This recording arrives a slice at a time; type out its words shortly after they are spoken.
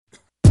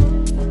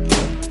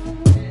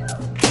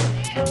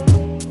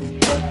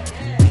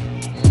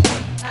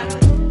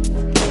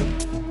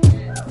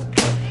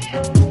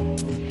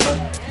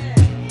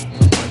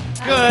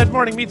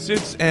morning, meat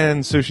suits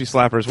and sushi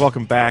slappers.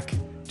 Welcome back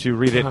to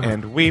Read It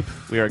and Weep.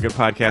 We are a good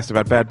podcast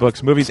about bad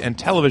books, movies, and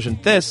television.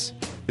 This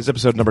is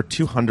episode number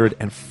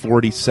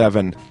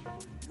 247.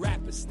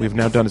 We've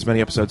now done as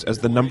many episodes as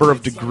the number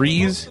of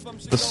degrees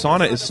the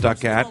sauna is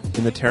stuck at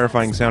in the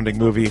terrifying-sounding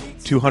movie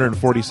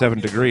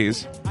 247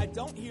 Degrees.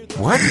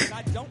 What?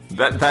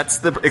 That's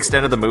the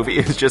extent of the movie?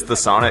 It's just the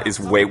sauna is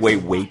way, way,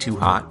 way too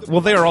hot?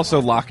 Well, they are also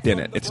locked in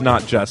it. It's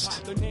not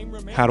just,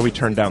 how do we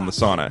turn down the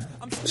sauna?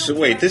 So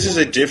wait, this is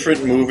a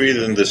different movie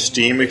than the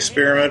Steam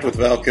Experiment with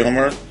Val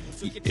Kilmer?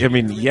 I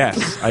mean,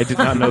 yes. I did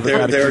not know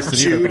that. There are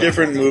two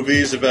different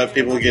movies about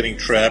people getting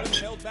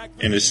trapped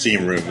in a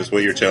steam room, is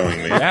what you're telling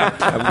me. Yeah,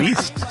 at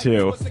least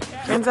two.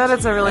 Turns out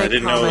it's a really I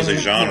didn't know it was a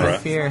genre.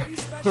 fear.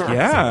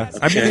 Yeah. Okay.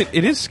 I mean,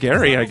 it is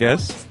scary, I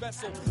guess.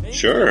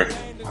 Sure.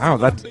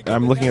 Wow,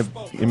 I'm looking at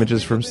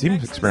images from Steam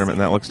Experiment,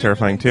 and that looks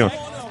terrifying, too.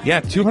 Yeah,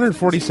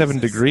 247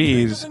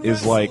 degrees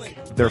is like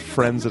they're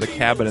friends at a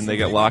cabin, and they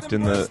get locked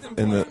in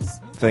the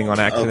thing on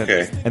accident.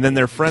 Okay. And then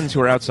their friends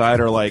who are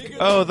outside are like,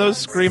 oh, those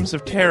screams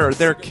of terror,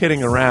 they're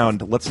kidding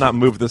around. Let's not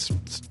move this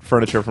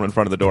furniture from in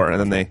front of the door. And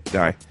then they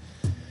die.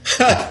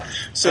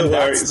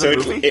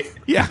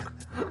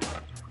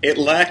 It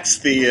lacks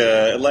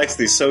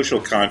the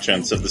social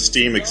conscience of the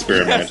Steam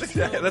Experiment,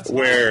 that's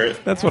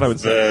what I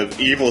would say.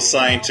 The evil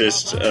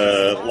scientist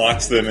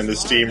locks them in the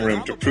steam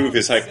room to prove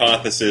his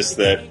hypothesis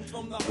that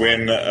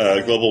when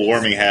global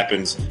warming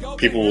happens,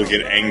 people will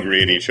get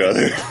angry at each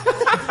other.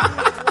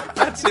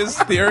 That's his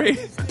theory.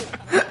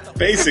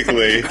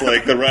 Basically,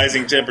 like the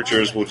rising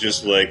temperatures will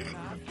just make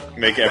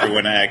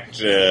everyone act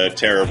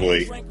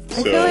terribly.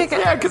 So,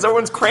 yeah, because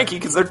everyone's cranky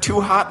because they're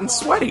too hot and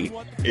sweaty.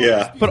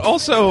 Yeah. But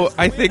also,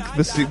 I think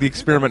the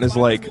experiment is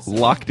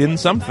locked in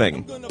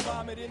something.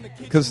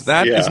 Because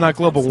that is not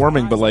global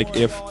warming, but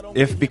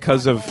if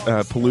because of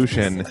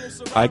pollution,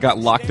 I got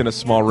locked in a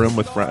small room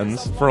with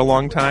friends for a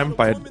long time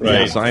by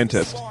a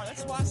scientist,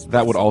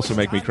 that would also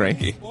make me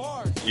cranky.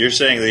 You're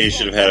saying that he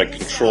should have had a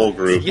control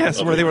group.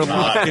 Yes, where they were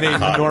locked in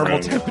a normal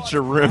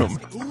temperature room.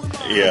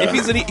 Yeah. If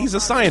he's a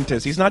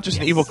scientist, he's not just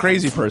an evil,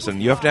 crazy person.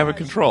 You have to have a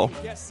control.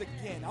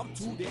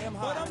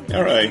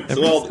 All right.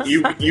 Well,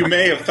 you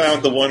may have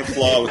found the one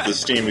flaw with the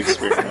Steam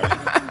Experiment.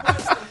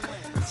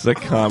 It's a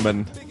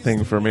common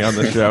thing for me on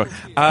the show.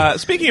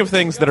 Speaking of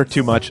things that are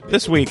too much,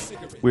 this week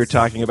we're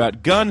talking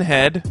about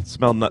Gunhed,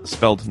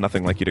 spelled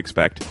nothing like you'd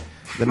expect,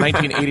 the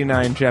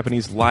 1989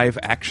 Japanese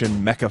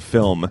live-action mecha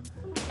film.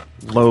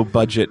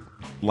 Low-budget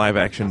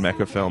live-action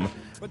mecha film.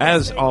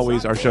 As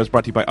always, our show is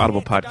brought to you by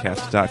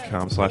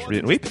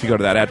audiblepodcast.com/readitandweep. If you go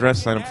to that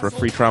address, sign up for a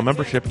free trial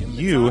membership,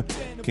 you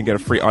can get a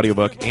free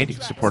audiobook and you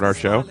can support our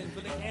show.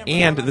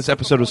 And this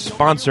episode was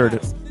sponsored,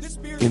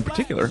 in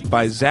particular,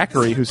 by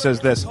Zachary, who says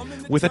this: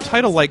 with a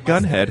title like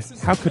Gunhed,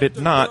 how could it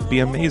not be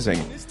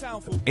amazing?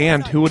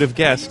 And who would have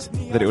guessed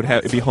that it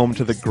would be home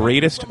to the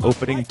greatest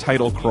opening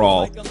title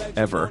crawl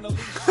ever?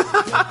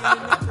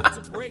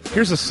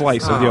 Here's a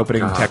slice of the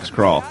opening text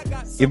crawl.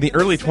 In the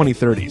early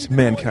 2030s,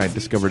 mankind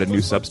discovered a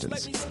new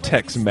substance,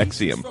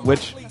 Tex-Mexium,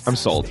 which I'm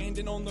sold.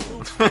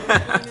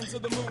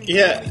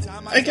 Yeah,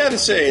 I gotta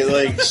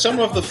say, some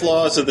of the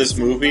flaws of this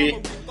movie,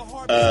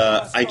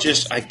 I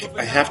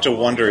have to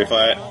wonder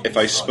if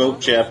I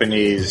spoke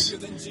Japanese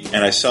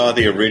and I saw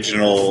the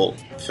original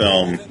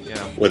film,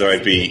 whether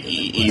I'd be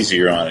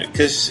easier on it.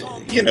 Because,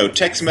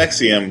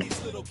 Tex-Mexium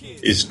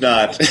is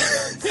not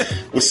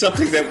was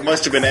something that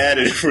must have been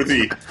added for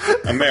the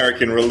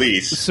American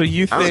release. So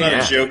you think it's not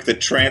a joke that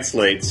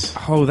translates.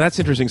 Oh, that's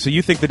interesting. So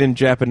you think that in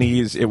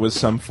Japanese it was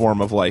some form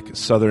of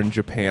southern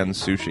Japan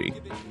sushi,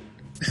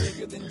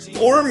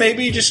 or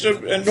maybe just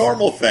a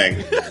normal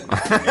thing.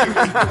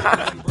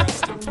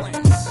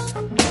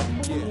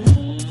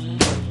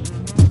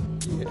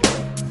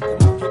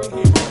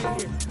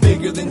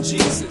 Bigger than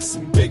Jesus,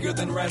 bigger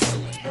than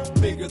wrestling,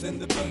 bigger than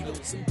the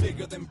Beatles, and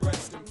bigger than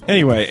breast.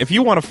 Anyway, if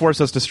you want to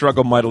force us to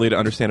struggle mightily to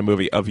understand a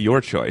movie of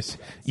your choice,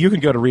 you can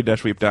go to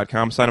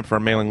read-weep.com, sign up for our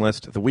mailing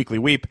list, The Weekly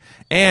Weep,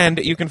 and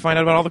you can find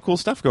out about all the cool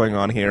stuff going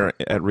on here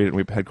at Read It and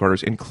Weep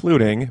headquarters,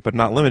 including, but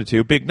not limited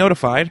to, Big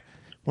Notified,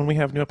 when we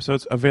have new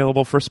episodes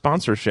available for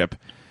sponsorship.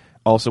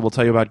 Also, we'll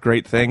tell you about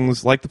great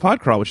things like the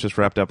Podcrawl, which just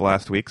wrapped up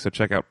last week, so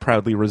check out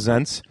Proudly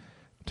Resents,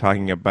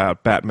 talking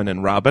about Batman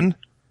and Robin.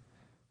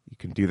 You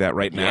can do that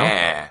right now.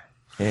 Yeah.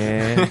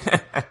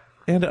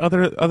 And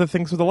other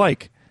things of the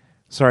like.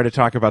 Sorry to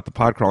talk about the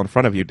Podcrawl in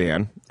front of you,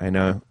 Dan. I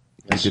know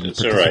you didn't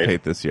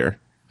participate this year.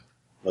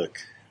 Look,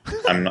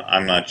 I'm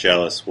not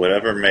jealous.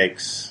 Whatever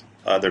makes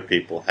other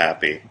people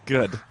happy,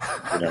 good,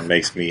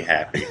 makes me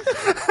happy.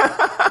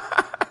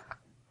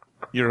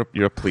 You're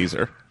a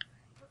pleaser.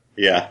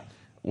 Yeah.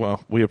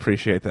 Well, we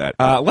appreciate that.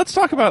 Let's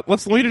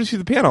lead us to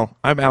the panel.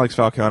 I'm Alex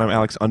Falcone. I'm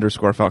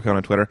Alex_Falcone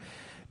on Twitter.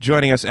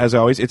 Joining us, as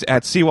always, it's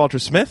at C. Walter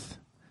Smith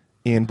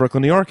in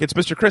Brooklyn, New York. It's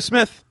Mr. Chris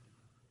Smith.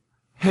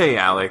 Hey,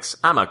 Alex,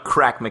 I'm a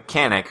crack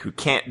mechanic who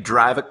can't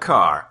drive a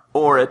car,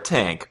 or a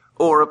tank,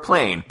 or a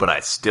plane, but I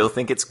still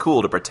think it's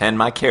cool to pretend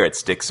my carrot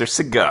sticks are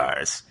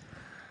cigars.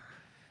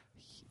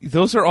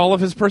 Those are all of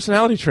his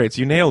personality traits.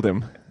 You nailed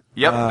him.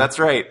 Yep, that's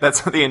right.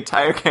 That's the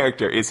entire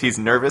character is. He's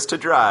nervous to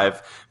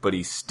drive, but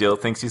he still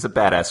thinks he's a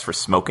badass for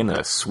smoking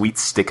a sweet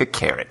stick of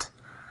carrot.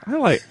 I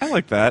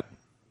like that.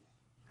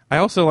 I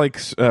also like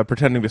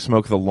pretending to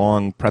smoke the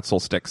long pretzel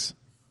sticks.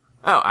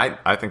 Oh,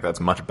 I think that's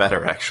much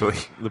better, actually.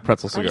 The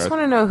pretzel I cigars. just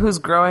want to know who's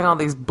growing all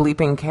these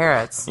bleeping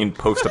carrots. In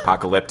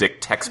post-apocalyptic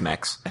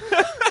Tex-Mex.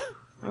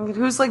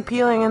 Who's like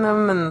peeling in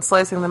them and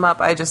slicing them up?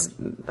 I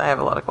have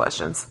a lot of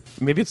questions.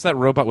 Maybe it's that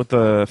robot with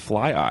the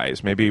fly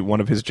eyes. Maybe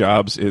one of his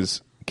jobs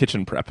is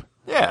kitchen prep.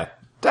 Yeah,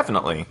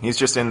 definitely. He's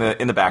just in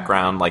the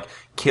background, like,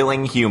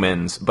 killing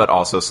humans, but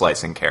also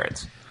slicing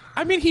carrots.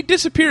 I mean, he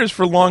disappears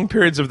for long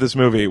periods of this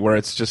movie where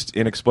it's just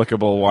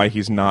inexplicable why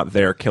he's not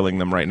there killing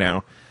them right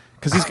now.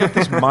 Because he's got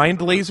this mind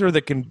laser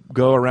that can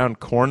go around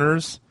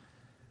corners,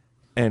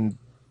 and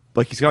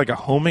like he's got like a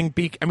homing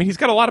beak. I mean, he's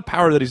got a lot of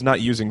power that he's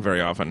not using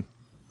very often.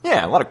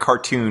 Yeah, a lot of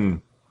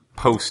cartoon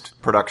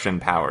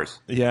post-production powers.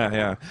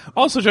 Yeah.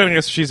 Also joining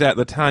us, she's at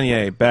the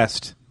Tanya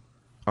Best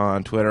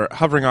on Twitter,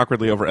 hovering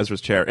awkwardly over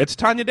Ezra's chair. It's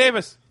Tanya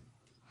Davis.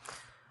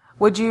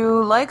 Would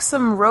you like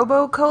some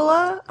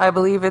Robo-Cola? I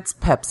believe it's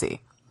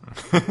Pepsi.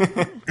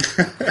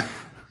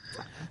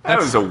 That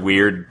was a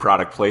weird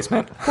product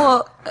placement.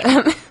 Well,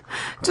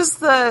 just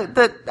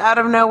the out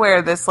of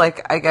nowhere, this,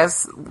 like, I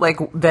guess,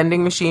 like,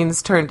 vending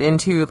machines turned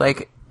into,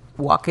 like,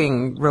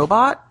 walking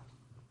robot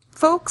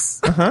folks.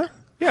 Uh-huh.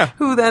 Yeah.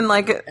 Who then,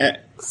 like,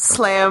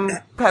 slam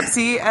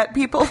Pepsi at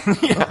people.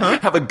 Yeah,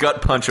 have a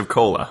gut punch of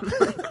cola.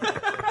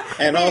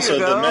 And also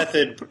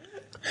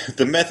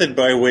the method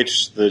by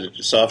which the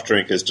soft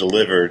drink is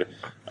delivered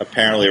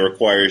apparently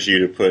requires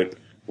you to put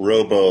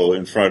Robo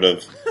in front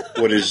of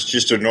what is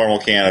just a normal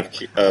can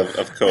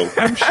of Coke.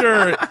 I'm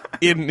sure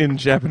in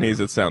Japanese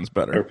it sounds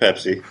better. Or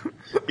Pepsi.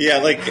 Yeah,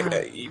 like,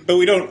 but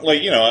we don't,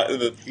 like, you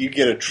know, you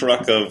get a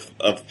truck of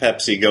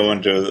Pepsi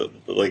going to,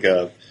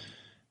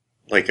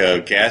 like a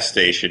gas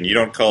station. You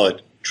don't call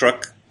it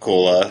truck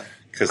cola,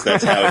 because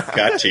that's how it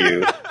got to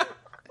you.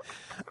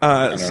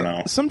 I don't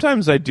know.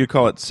 Sometimes I do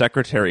call it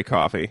secretary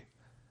coffee.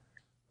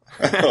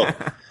 Oh,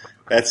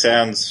 that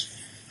sounds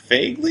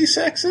vaguely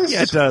sexist?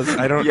 Yeah, it does.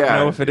 I don't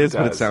know if it is,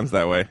 but it sounds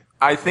that way.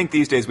 I think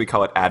these days we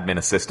call it admin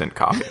assistant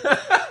coffee.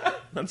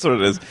 That's what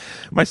it is.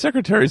 My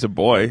secretary's a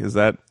boy. Is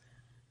that...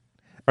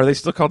 Are they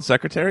still called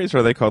secretaries, or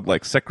are they called,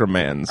 like,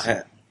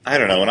 secremans? I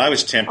don't know. When I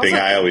was temping,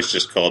 I always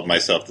just called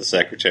myself the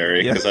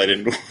secretary, because I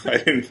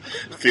didn't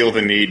feel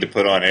the need to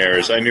put on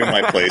airs. I knew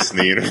my place in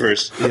the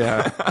universe.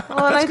 Yeah.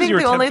 Well, and I think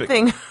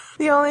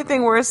the only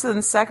thing worse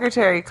than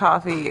secretary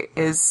coffee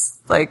is,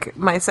 like,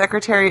 my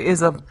secretary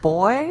is a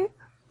boy?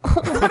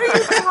 What are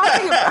you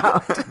talking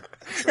about?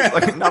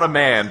 Like, not a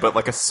man, but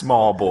like a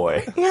small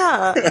boy.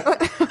 Yeah.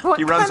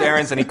 He runs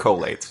errands and he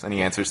collates and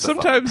he answers the phone.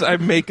 Sometimes I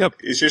make up...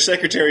 Is your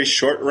secretary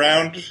short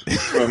round?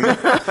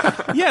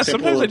 Yeah,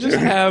 sometimes I just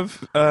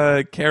have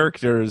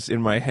characters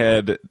in my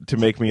head to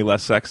make me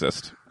less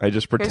sexist. I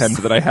just pretend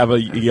that I have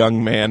a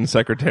young man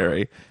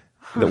secretary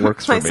that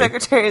works for me. My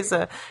secretary is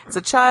a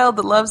child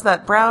that loves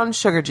that brown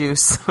sugar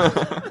juice.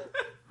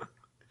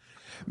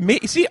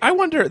 See, I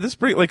wonder.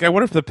 I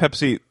wonder if the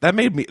Pepsi that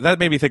made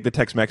me think the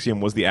Tex-Mexium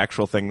was the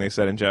actual thing they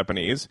said in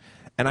Japanese.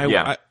 And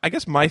I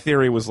guess my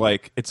theory was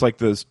like it's like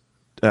those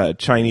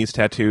Chinese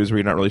tattoos where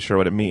you're not really sure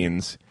what it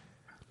means.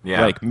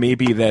 Yeah. Like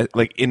maybe that,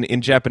 like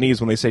in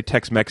Japanese when they say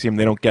Tex-Mexium,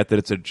 they don't get that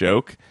it's a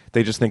joke.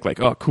 They just think like,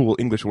 oh, cool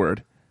English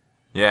word.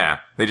 Yeah,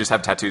 they just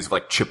have tattoos of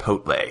like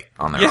Chipotle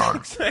on their arm.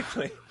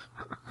 Exactly.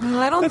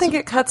 I don't think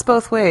it cuts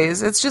both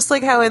ways. It's just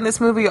like how in this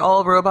movie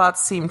all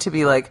robots seem to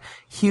be like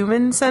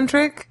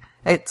human-centric.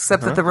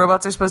 Except that the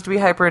robots are supposed to be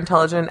hyper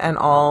intelligent and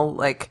all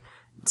like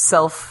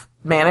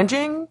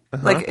self-managing.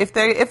 Like if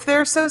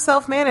they're so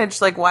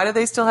self-managed, like why do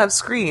they still have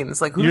screens?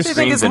 Like who do they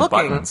think is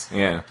looking? Buttons.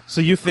 Yeah.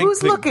 So you think Who's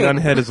that looking?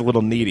 Gunhed is a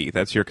little needy?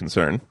 That's your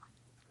concern.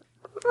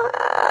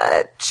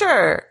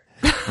 Sure.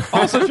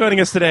 Also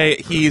joining us today,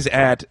 he's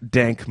at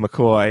Dank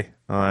McCoy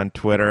on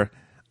Twitter,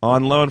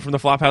 on loan from the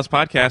Flophouse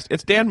Podcast.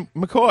 It's Dan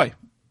McCoy.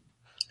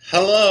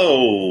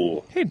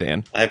 Hello. Hey,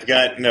 Dan. I've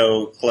got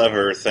no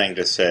clever thing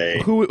to say.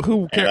 What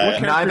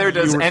character Neither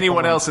does you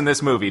anyone respond- else in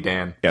this movie,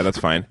 Dan. Yeah, that's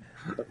fine.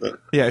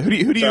 Yeah, who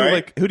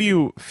do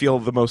you feel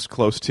the most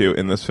close to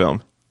in this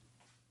film?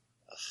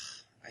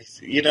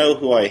 You know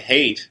who I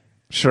hate?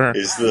 Sure.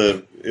 Is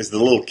the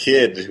little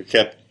kid who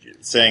kept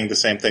saying the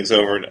same things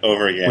over and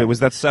over again. Wait,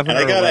 was that 7 And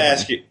or I gotta 11?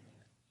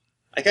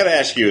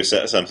 ask you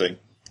something.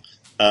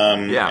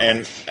 Yeah.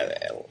 And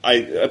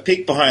I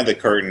peek behind the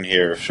curtain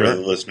here for the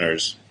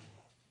listeners.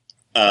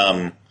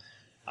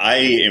 I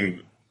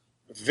am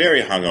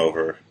very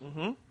hungover.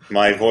 Mm-hmm.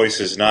 My voice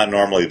is not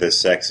normally this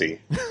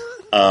sexy.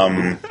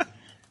 And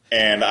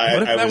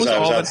I was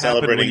out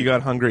celebrating. When you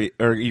got hungry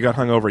or you got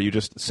hungover, you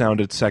just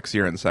sounded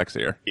sexier and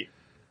sexier.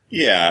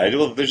 Yeah,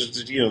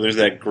 there's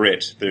that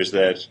grit. There's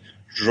that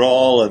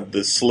drawl and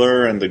the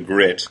slur and the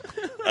grit.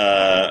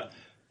 But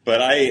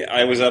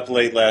I was up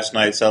late last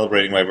night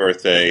celebrating my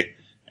birthday,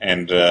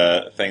 and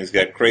things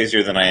got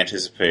crazier than I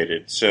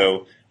anticipated.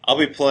 So I'll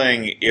be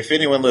playing, if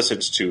anyone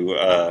listens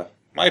to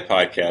my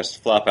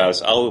podcast,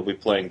 Flophouse, I will be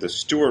playing the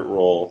Stuart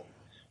role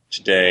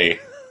today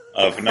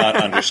of not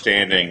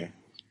understanding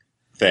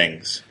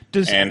things.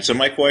 And so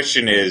my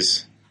question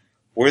is,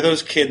 were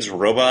those kids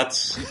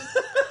robots?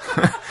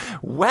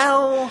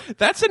 Well,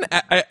 That's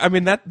I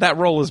mean, that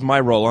role is my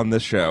role on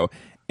this show.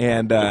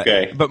 And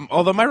Okay. But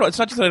although my role, it's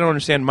not just that I don't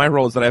understand. My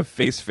role is that I have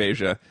face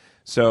aphasia,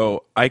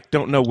 so I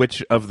don't know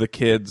which of the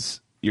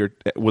kids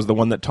was the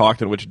one that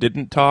talked and which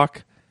didn't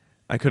talk.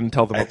 I couldn't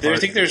tell them apart. I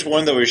think there's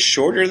one that was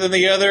shorter than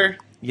the other,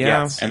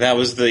 Yeah. Yes. and that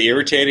was the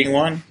irritating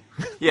one.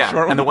 yeah,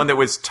 Sure. and the one that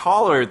was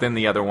taller than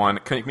the other one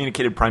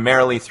communicated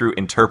primarily through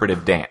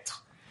interpretive dance.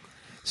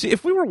 See,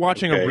 if we were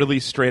watching Okay. a really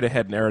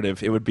straight-ahead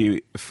narrative, it would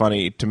be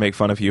funny to make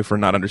fun of you for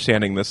not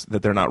understanding this,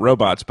 that they're not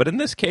robots. But in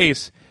this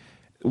case,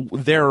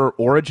 their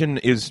origin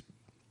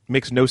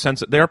makes no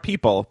sense. They are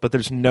people, but it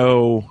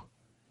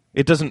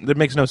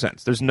makes no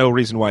sense. There's no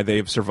reason why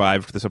they've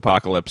survived this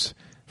apocalypse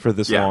for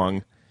this Yeah.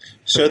 long.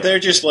 So they're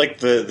just like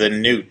the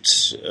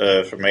newts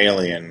from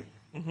Alien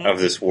of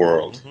this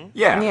world.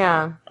 Yeah.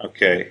 Yeah.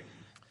 Okay,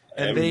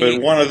 And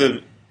but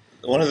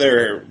one of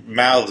their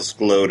mouths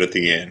glowed at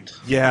the end,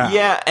 Yeah.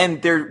 Yeah,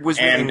 and there was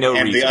really and no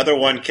reason. the other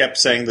one kept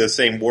saying the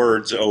same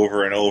words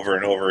over and over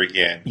and over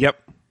again. Yep.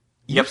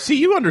 Yep. See,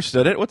 you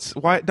understood it.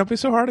 Why? Don't be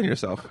so hard on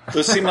yourself.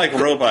 Those seem like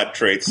robot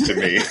traits to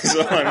me. Is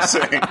all I'm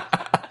saying.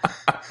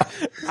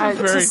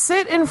 To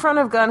sit in front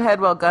of Gunhed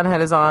while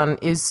Gunhed is on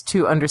is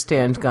to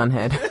understand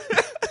Gunhed.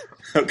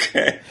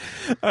 Okay.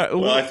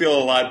 Well, I feel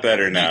a lot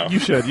better now. You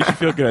should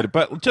feel good.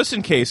 But just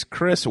in case,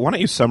 Chris, why don't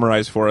you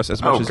summarize for us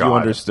as much Oh, as you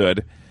God.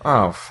 understood?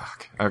 Oh,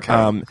 fuck.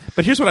 Okay.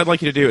 But here's what I'd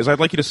like you to do: is I'd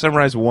like you to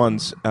summarize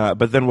once,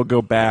 but then we'll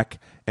go back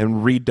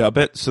and redub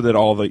it so that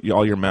all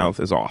your mouth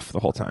is off the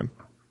whole time.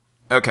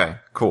 Okay,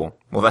 cool.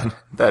 Well,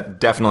 that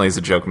definitely is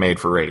a joke made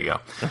for radio.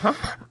 Uh-huh.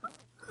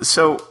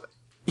 So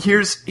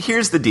here's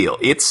the deal.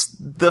 It's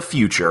the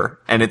future,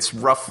 and it's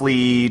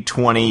roughly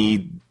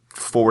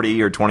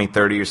 2040 or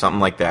 2030 or something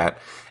like that.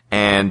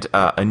 And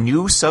a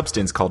new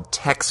substance called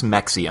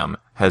Tex-Mexium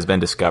has been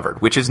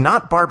discovered, which is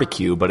not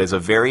barbecue, but is a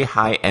very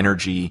high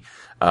energy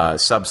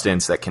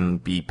substance that can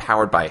be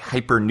powered by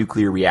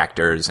hypernuclear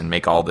reactors and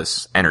make all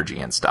this energy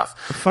and stuff.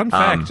 Fun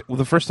fact: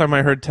 the first time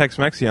I heard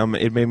Tex-Mexium,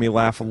 it made me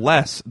laugh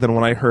less than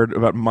when I heard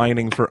about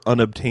mining for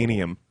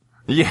unobtainium.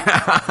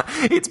 Yeah,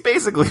 it's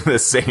basically the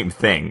same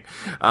thing.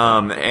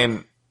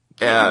 And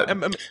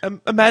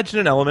Imagine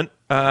an element.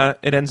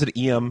 It ends at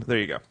em. There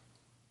you go.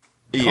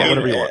 yeah,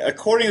 whatever you want.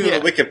 According to Yeah.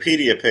 the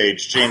Wikipedia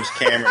page, James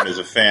Cameron is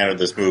a fan of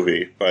this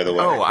movie, by the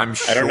way. Oh, I'm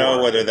I don't know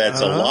sure. whether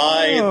that's a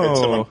lie that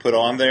someone put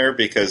on there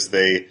because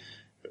they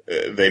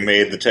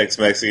made the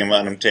Tex-Mexium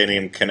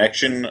unobtainium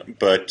connection,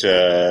 but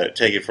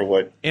take it for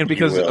what And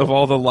because you will. of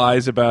all the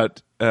lies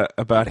about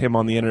him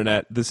on the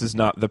internet, this is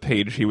not the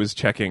page he was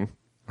checking.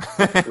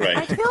 I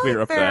Right. feel clear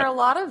like up there that. are a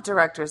lot of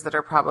directors that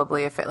are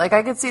probably a fit. Like,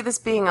 I could see this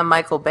being a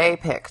Michael Bay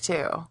pick,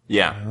 too.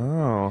 yeah.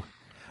 Oh,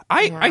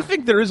 I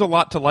think there is a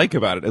lot to like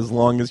about it as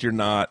long as you're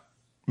not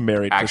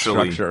married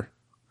Actually- to structure.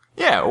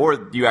 Yeah,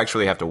 or you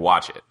actually have to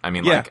watch it. I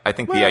mean, Yeah. like, I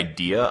think Well- the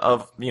idea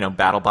of,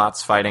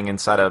 BattleBots fighting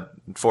inside a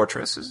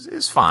fortress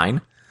is fine.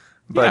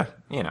 But,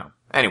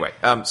 anyway,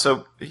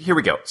 so here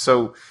we go.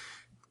 So,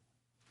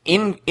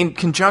 in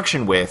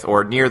conjunction with,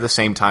 or near the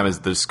same time as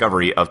the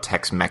discovery of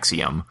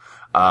Tex-Mexium,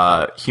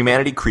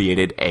 humanity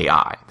created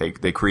AI.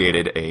 They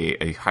created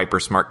a hyper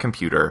smart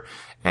computer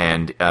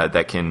and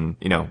that can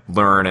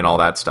learn and all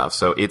that stuff.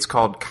 So it's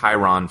called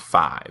Chiron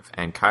 5,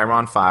 and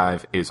Chiron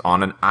 5 is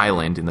on an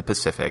island in the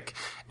Pacific,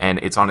 and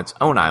it's on its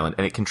own island,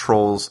 and it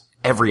controls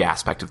every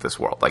aspect of this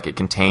world. Like it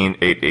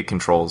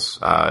controls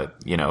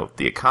the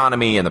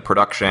economy and the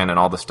production and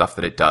all the stuff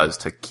that it does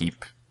to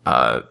keep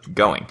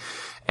going.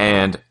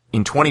 And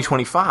in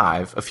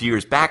 2025, a few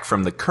years back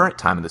from the current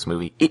time of this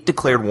movie, it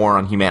declared war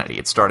on humanity.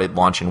 It started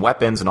launching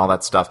weapons and all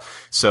that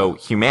stuff. So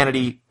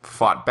humanity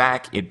fought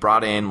back. It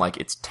brought in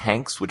its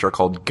tanks, which are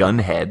called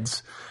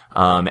gunheads,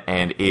 and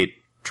it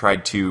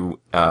tried to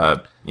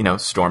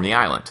storm the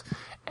island.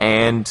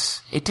 And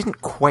it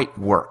didn't quite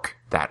work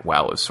that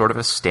well. It was sort of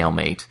a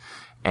stalemate.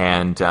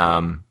 And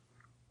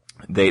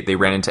they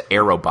ran into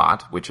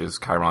Aerobot, which is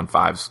Chiron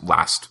 5's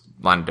last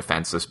line of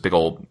defense, this big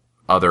old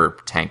other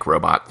tank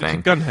robot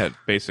thing. Gunhead,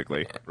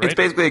 basically. Right? It's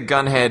basically a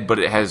gunhead, but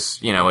it has,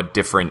 a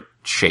different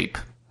shape,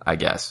 I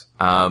guess.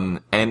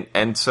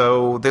 And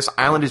so this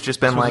island has just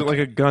been So is it like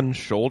a gun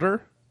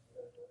shoulder?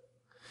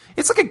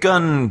 it's like a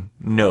gun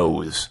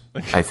nose,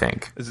 I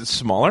think. Is it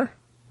smaller?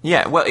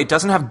 Yeah, well, it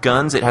doesn't have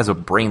guns, it has a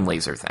brain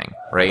laser thing,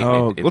 right?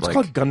 Oh, It let's like,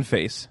 call it gun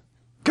face.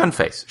 gun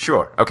face,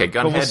 sure. Okay,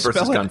 But we'll gunhead versus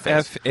spell gun it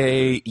face.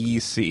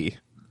 FAEC.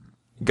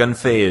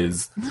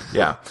 Gunphase.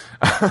 Yeah.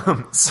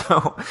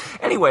 So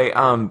anyway,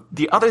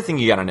 the other thing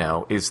you gotta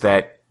know is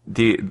that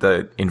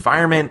the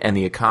environment and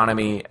the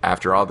economy,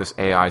 after all this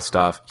AI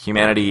stuff,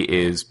 humanity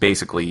is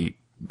basically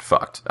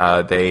fucked.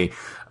 They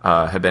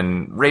have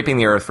been raping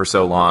the earth for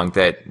so long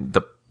that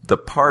the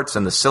parts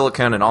and the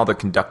silicon and all the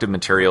conductive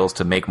materials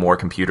to make more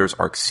computers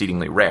are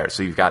exceedingly rare.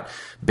 So you've got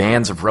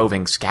bands of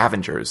roving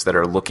scavengers that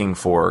are looking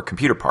for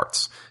computer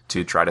parts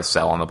to try to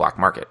sell on the black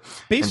market.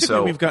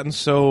 Basically, we've gotten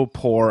so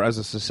poor as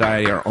a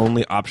society, our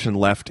only option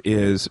left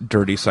is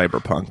dirty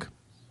cyberpunk.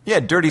 Yeah,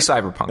 dirty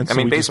cyberpunk. And so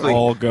we basically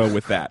all go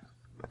with that.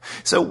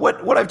 So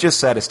what I've just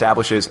said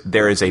establishes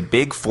there is a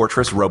big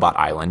fortress robot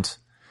island,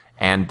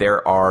 and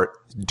there are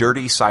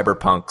dirty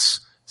cyberpunks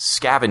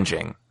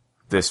scavenging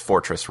this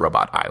fortress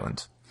robot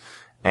island.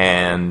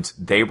 And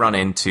they run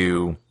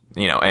into,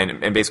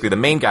 and basically the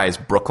main guy is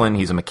Brooklyn.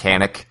 He's a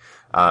mechanic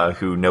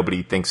who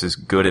nobody thinks is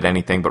good at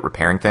anything but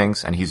repairing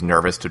things, and he's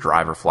nervous to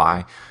drive or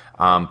fly.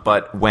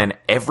 But when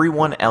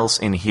everyone else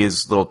in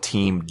his little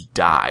team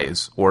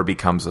dies or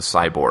becomes a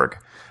cyborg,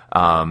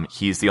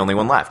 he's the only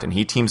one left. And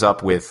he teams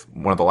up with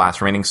one of the last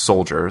remaining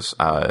soldiers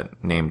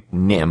named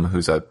Nim,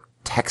 who's a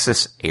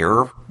Texas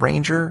Air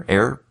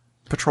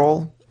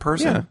Patrol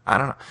person.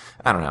 Yeah.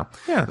 I don't know.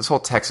 Yeah. This whole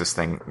Texas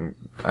thing,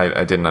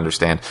 I didn't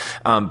understand.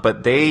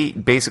 But they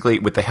basically,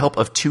 with the help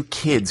of two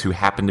kids who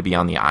happen to be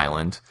on the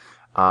island,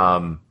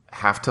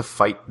 have to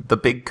fight the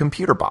big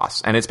computer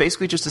boss. And it's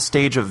basically just a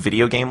stage of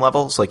video game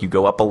levels. Like you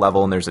go up a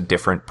level and there's a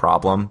different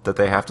problem that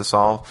they have to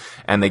solve,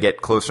 and they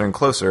get closer and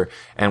closer.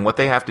 And what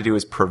they have to do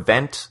is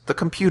prevent the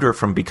computer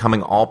from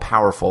becoming all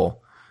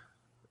powerful,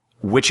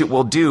 which it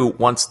will do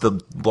once the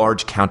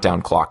large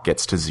countdown clock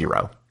gets to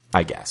 0,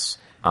 I guess.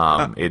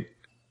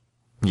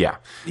 Yeah.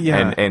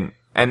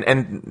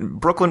 And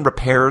Brooklyn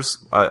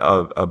repairs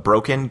a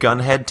broken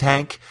Gunhed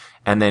tank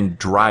and then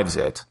drives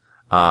it,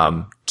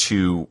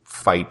 to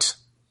fight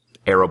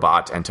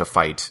Aerobot and to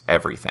fight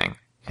everything.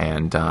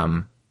 And,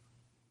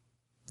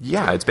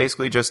 it's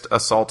basically just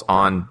assault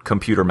on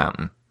Computer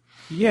Mountain.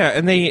 Yeah.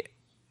 And the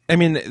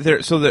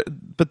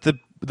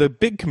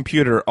big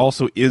computer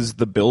also is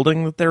the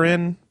building that they're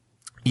in.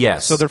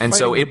 Yes. So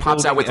so it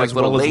pops out with like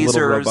little lasers.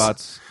 Little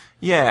robots.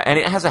 Yeah, and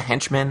it has a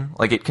henchman.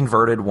 Like it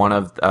converted one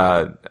of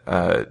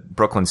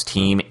Brooklyn's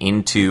team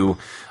into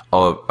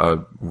a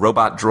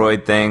robot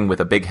droid thing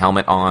with a big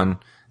helmet on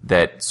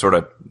that sort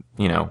of,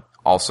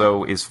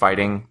 also is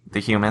fighting the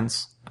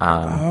humans.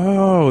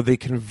 They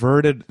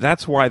converted.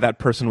 That's why that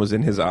person was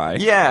in his eye.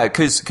 Yeah,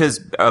 because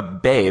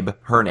Babe,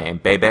 her name,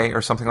 Bebe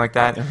or something like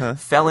that,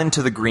 fell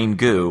into the green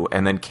goo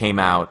and then came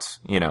out,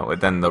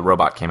 then the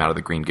robot came out of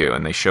the green goo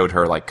and they showed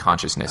her like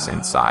consciousness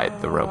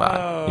inside the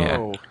robot.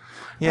 Yeah.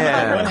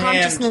 Yeah.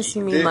 Consciousness,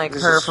 you mean like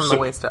her from the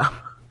waist up?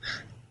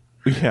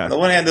 Yeah. On the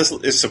one hand, this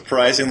is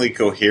surprisingly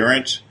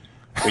coherent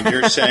when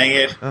you're saying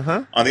it.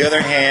 On the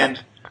other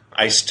hand,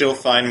 I still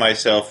find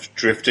myself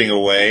drifting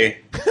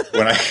away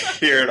when I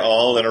hear it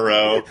all in a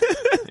row.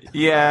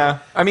 Yeah.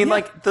 I mean,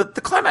 like, the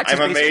climax is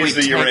basically amazed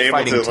that you're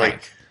able to,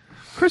 tank.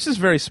 Chris is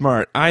very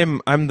smart.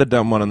 I'm the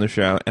dumb one on the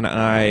show, and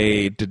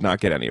I did not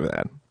get any of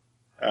that.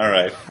 All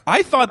right.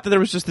 I thought that there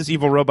was just this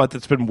evil robot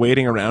that's been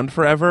waiting around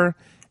forever,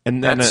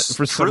 and then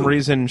for some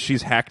reason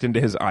she's hacked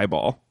into his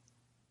eyeball.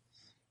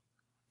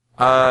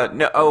 No.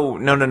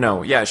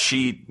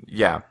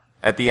 Yeah,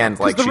 At the end,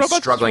 like, she's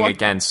struggling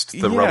against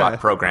the robot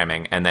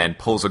programming and then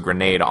pulls a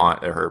grenade on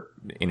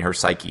in her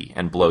psyche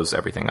and blows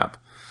everything up.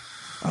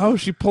 Oh,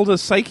 she pulled a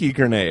psyche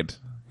grenade.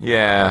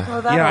 Yeah.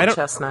 Oh, that old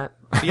chestnut.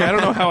 Yeah, I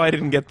don't know how I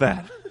didn't get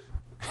that.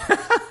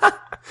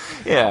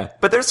 Yeah,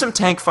 but there's some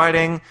tank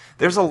fighting.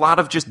 There's a lot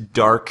of just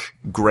dark,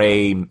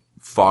 gray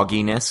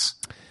fogginess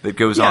that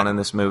goes on in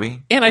this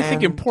movie. And I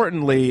think,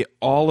 importantly,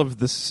 all of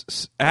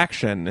this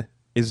action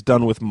is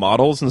done with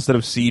models instead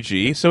of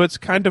CG, so it's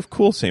kind of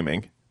cool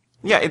seeming.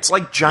 Yeah, it's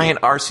like giant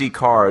RC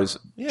cars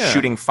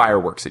shooting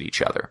fireworks at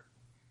each other.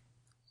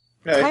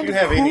 Now, if you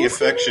have any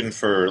affection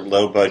for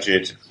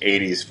low-budget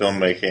 80s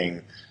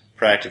filmmaking,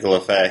 practical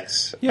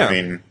effects, I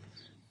mean,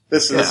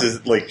 this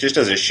is like, just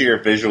as a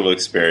sheer visual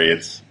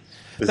experience,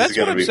 That's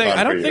what I'm saying.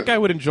 I don't think I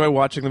would enjoy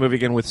watching the movie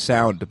again with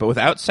sound, but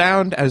without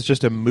sound, as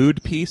just a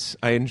mood piece,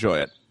 I enjoy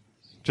it.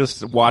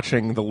 Just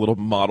watching the little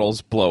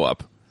models blow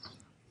up.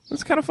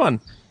 It's kind of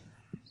fun.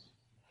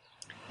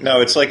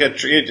 No, it's like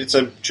it's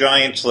a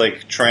giant,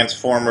 like,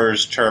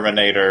 Transformers,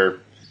 Terminator,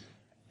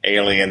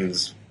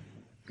 Aliens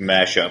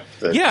mashup.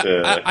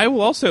 I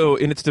will also,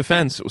 in its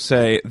defense,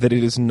 say that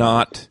it is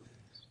not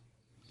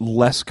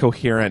less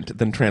coherent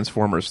than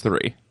Transformers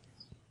 3.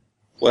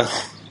 Well,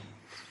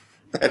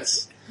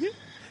 that's...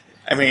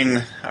 I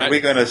mean, are we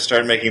going to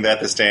start making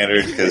that the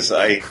standard? Because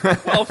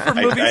for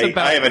movies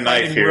about I have a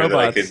knife here robots, that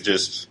I could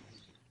just...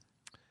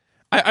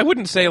 I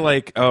wouldn't say,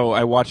 like,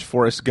 I watched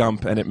Forrest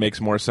Gump and it makes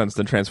more sense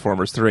than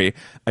Transformers 3.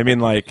 I mean,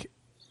 like,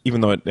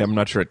 even though I'm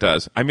not sure it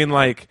does. I mean,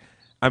 like,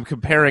 I'm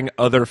comparing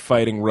other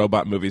fighting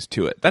robot movies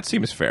to it. That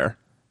seems fair.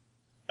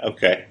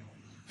 Okay.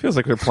 Feels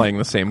like they're playing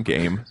the same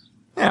game.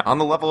 Yeah, on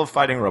the level of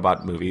fighting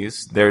robot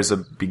movies, there's a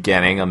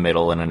beginning, a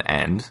middle, and an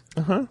end.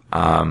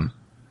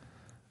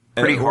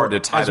 Pretty hard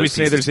to tie As we those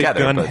say, pieces there's together,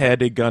 a gun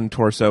head, a gun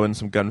torso, and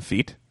some gun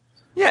feet.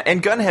 Yeah,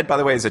 and Gunhed, by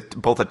the way, is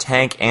both a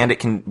tank and it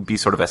can be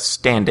sort of a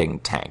standing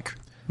tank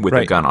with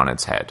a gun on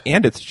its head.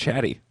 And it's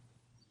chatty.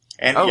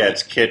 And Oh. yeah,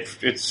 it's Kit.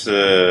 It's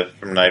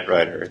from Knight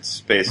Rider.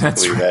 It's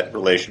basically right. that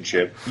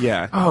relationship.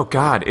 Yeah. Oh,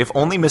 God. If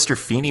only Mr.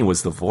 Feeney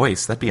was the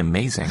voice, that'd be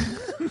amazing.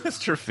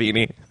 Mr.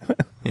 Feeney.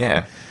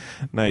 Yeah.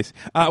 Nice.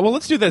 Well,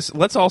 let's do this.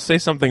 Let's all say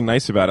something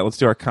nice about it. Let's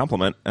do our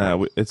compliment.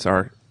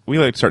 We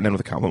like to start and end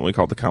with a compliment. We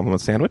call it the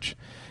compliment sandwich.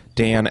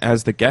 Dan,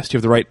 as the guest, you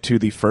have the right to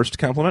the first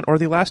compliment or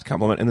the last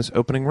compliment in this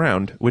opening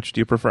round. Which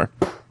do you prefer?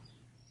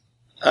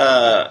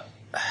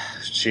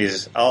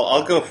 Jeez,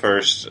 I'll go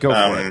first. Go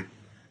for it.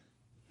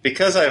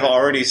 Because I've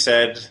already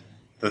said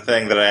the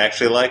thing that I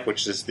actually like,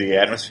 which is the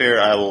atmosphere,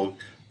 I will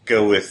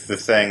go with the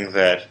thing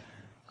that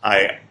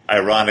I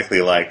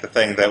ironically like, the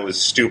thing that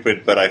was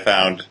stupid but I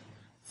found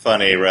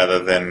funny rather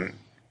than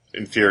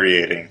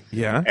infuriating.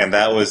 Yeah. And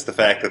that was the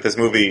fact that this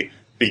movie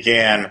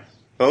began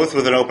both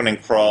with an opening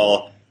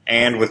crawl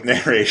and with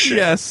narration.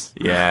 Yes.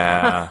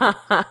 Yeah.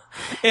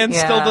 And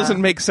Yeah. still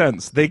doesn't make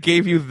sense. They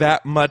gave you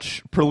that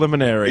much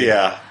preliminary.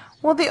 Yeah.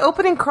 Well, the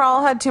opening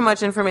crawl had too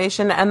much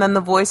information, and then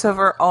the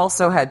voiceover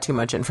also had too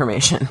much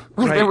information.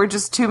 Like, Right. there were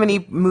just too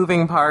many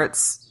moving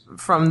parts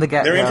from the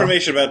get-go. There are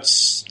information about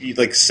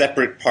like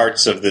separate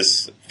parts of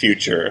this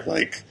future.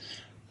 Like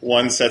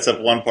one sets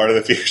up one part of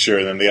the future,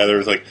 and then the other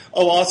is like,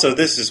 oh, also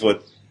this is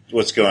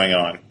what's going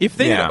on. If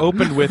they Yeah. had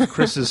opened with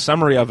Chris's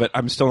summary of it,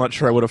 I'm still not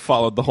sure I would have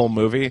followed the whole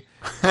movie.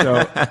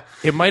 So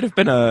it might have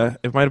been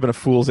a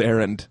fool's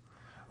errand.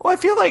 Well, I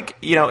feel like,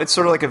 it's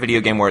sort of like a video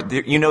game where,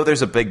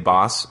 there's a big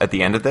boss at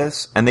the end of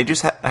this, and they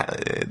just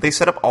they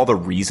set up all the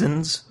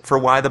reasons for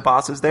why the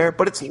boss is there,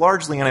 but it's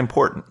largely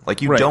unimportant.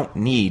 Like, you Right. don't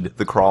need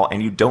the crawl,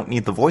 and you don't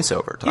need the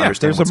voiceover to Yeah,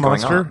 understand there's what's a going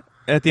monster on.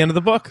 at the end of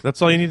the book.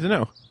 That's all you need to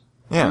know.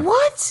 Yeah.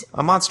 What?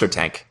 A monster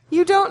tank.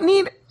 You don't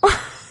need...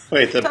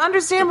 Wait, To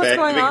understand what's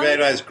going big on? bad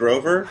guy's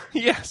Grover?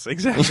 Yes,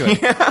 exactly.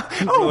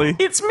 Oh, Really?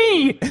 it's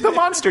me! The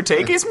monster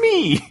tank is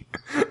me!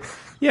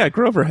 Yeah,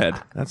 Grover Head.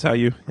 That's how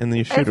you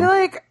I shoot feel him.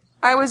 like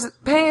I was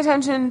paying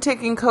attention,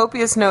 taking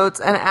copious notes,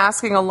 and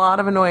asking a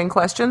lot of annoying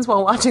questions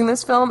while watching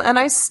this film, and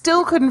I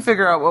still couldn't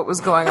figure out what was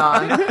going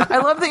on. I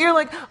love that you're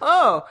like,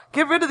 oh,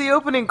 get rid of the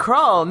opening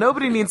crawl.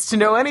 Nobody needs to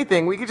know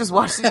anything. We could just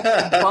watch these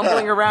people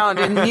bumbling around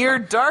in near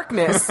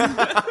darkness.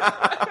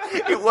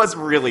 It was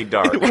really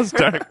dark. It was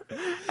dark.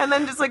 And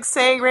then just like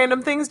saying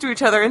random things to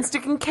each other and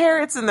sticking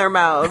carrots in their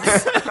mouths.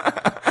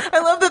 I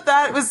love that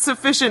that was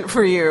sufficient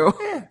for you.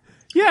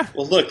 Yeah.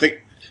 Well, look,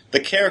 the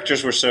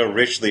characters were so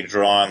richly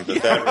drawn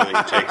that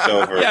really takes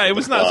over. Yeah, it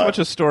was the not so plot. much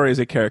a story as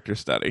a character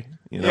study.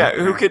 You know? Yeah,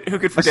 who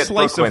could forget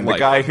slice of Brooklyn? The life.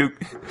 guy who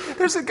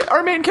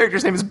our main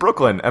character's name is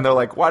Brooklyn, and they're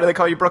like, "Why do they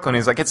call you Brooklyn?"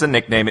 He's like, "It's a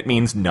nickname. It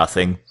means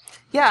nothing."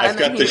 Yeah, I've and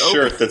then got this he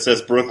shirt that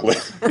says Brooklyn.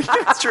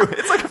 It's true.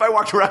 It's like if I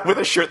walked around with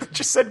a shirt that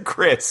just said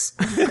Chris.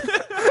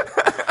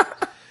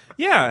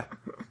 Yeah.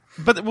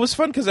 But it was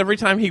fun because every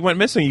time he went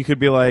missing, you could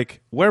be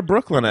like, where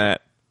Brooklyn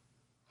at?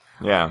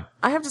 Yeah.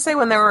 I have to say,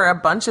 when there were a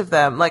bunch of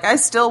them, like, I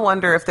still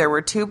wonder if there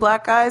were two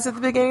black guys at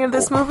the beginning of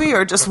this movie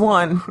or just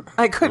one.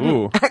 I couldn't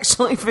Ooh.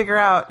 actually figure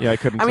out. Yeah, I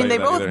couldn't I mean, tell they you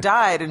that both either.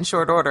 died in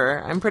short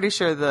order. I'm pretty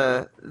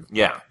sure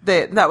Yeah.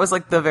 that was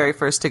like the very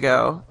first to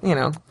go,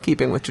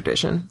 keeping with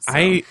tradition.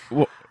 So,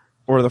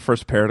 Or the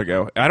first pair to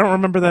go. I don't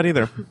remember that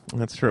either.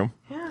 That's true.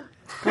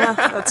 yeah,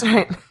 that's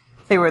right.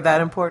 They were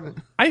that important.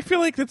 I feel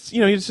like that's,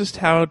 it's just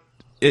how,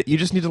 you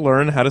just need to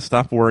learn how to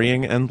stop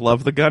worrying and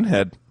love the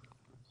gunhead.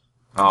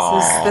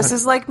 This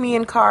is like me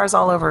and Cars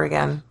all over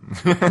again.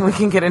 And we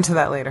can get into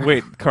that later.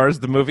 Wait, Cars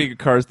the movie,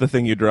 Cars the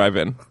thing you drive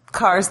in.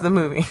 Cars the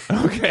movie.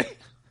 Okay.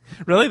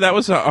 Really? That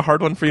was a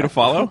hard one for you to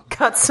follow?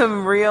 I have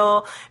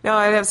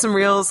some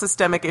real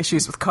systemic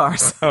issues with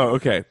Cars. Oh,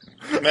 okay.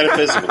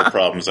 Metaphysical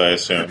problems, I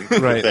assume,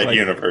 Right. with that like,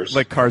 universe.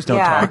 Like Cars don't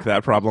Yeah. talk,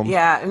 that problem.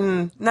 Yeah,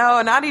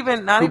 no, not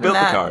even built the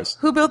that. cars?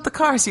 Who built the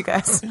cars, you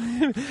guys?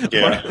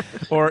 yeah.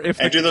 Or if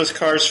And do those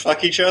cars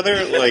fuck each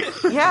other? Like,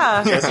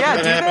 Yeah, That's yeah.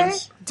 what Do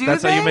happens? they? Do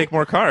that's they? how you make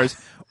more cars.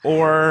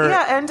 Or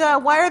Yeah,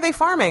 and why are they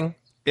farming?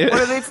 What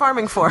are they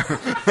farming for?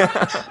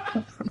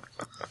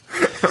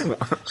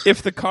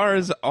 if the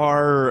cars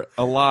are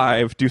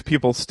alive, do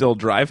people still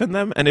drive in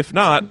them? And if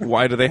not,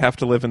 why do they have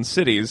to live in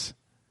cities?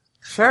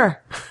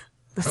 Sure,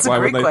 that's Why a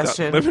would great they not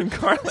question. live in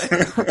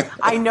Carland?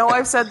 I know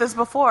I've said this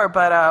before,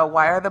 but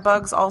why are the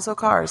bugs also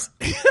cars?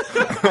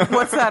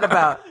 What's that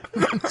about?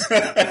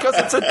 Because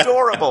it's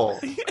adorable.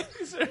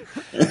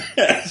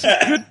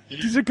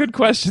 These are good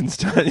questions,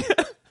 Tanya.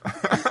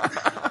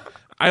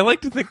 I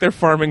like to think they're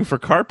farming for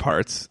car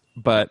parts,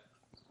 but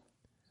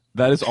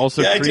that is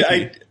also yeah,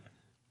 creepy.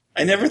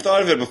 I never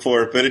thought of it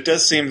before, but it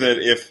does seem that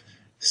if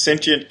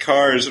sentient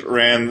cars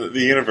ran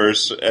the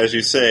universe, as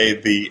you say,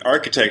 the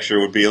architecture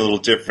would be a little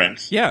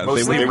different. Yeah,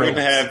 Mostly They would. wouldn't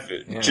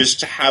have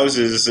just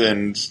houses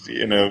and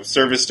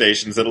service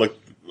stations that look.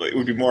 It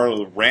would be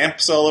more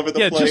ramps all over the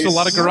Yeah, place. just a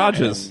lot of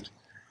garages.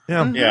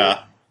 Yeah. And-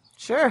 yeah.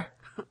 Sure.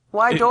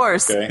 Why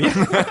doors? Okay.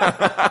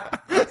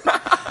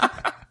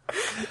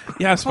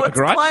 Yeah, so a What's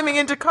garage. climbing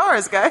into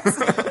cars,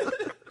 guys?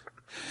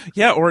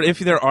 Yeah, or if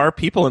there are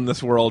people in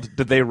this world,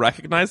 did they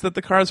recognize that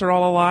the cars are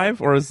all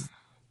alive, or is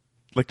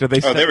Like, do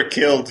they? Oh, they were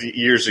killed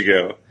years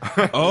ago.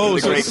 Oh,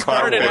 so it great car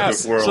started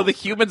out. world. So the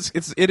humans,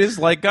 it is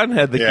like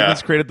Gunhed. The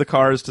humans created the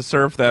cars to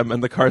serve them,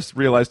 and the cars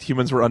realized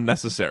humans were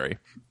unnecessary,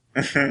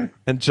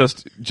 and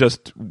just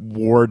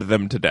warred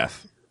them to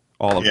death.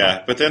 All of them.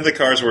 Yeah, but then the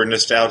cars were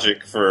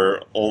nostalgic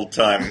for old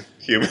time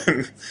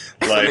human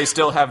life. they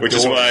still have which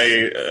doors. is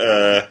why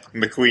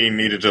McQueen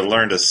needed to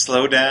learn to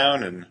slow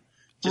down and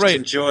just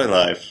enjoy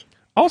life.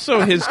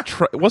 Also,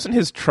 wasn't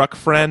his truck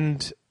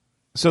friend.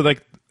 So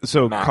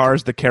Mac.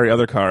 Cars that carry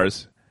other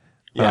cars.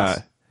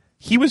 Yes.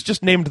 He was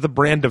just named the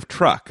brand of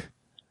truck.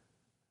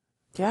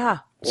 Yeah.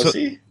 Was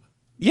he?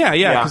 Yeah.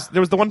 Because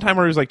there was the one time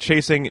where he was like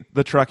chasing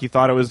the truck. He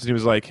thought it was. He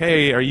was like,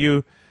 "Hey, are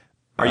you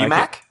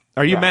Mac?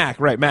 Are you Mac?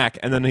 Right, Mac."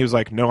 And then he was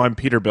like, "No, I'm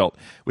Peterbilt,"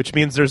 which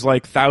means there's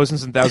like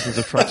thousands and thousands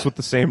of trucks with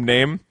the same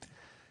name,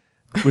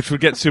 which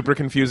would get super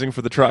confusing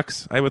for the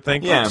trucks, I would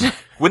think. Yeah.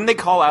 Wouldn't they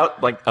call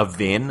out like a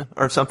VIN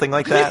or something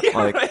like that? Yeah,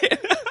 like, right.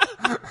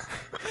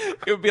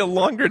 It would be a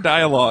longer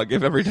dialogue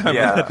if every time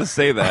I had to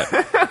say that.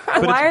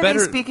 But Why are better...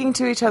 they speaking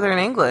to each other in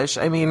English?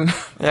 I mean,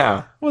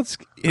 yeah. Well,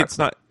 it's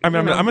not. I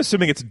mean, I'm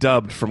assuming it's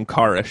dubbed from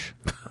Carish.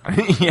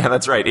 Yeah,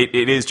 that's right.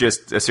 It is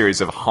just a series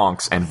of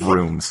honks and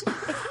vrooms.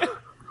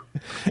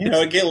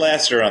 Get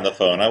Lasser on the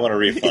phone. I want a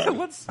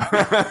refund.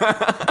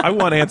 I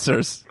want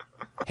answers.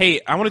 Hey,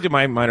 I want to do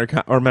my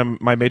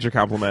my major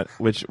compliment,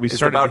 which we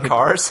started about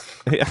cars.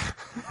 Yeah.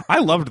 I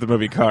loved the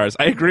movie Cars.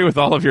 I agree with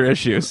all of your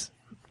issues,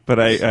 but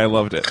I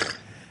loved it.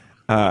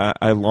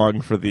 I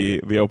long for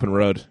the open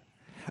road.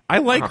 I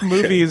like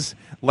movies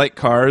like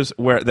Cars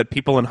that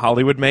people in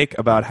Hollywood make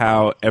about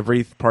how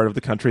every part of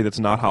the country that's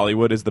not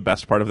Hollywood is the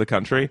best part of the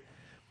country.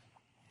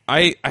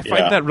 I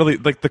find that really,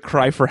 like the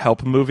Cry for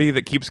Help movie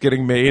that keeps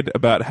getting made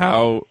about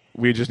how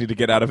we just need to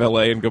get out of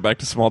LA and go back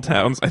to small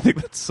towns. I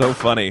think that's so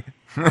funny.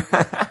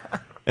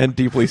 And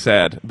deeply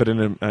sad, but I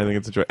think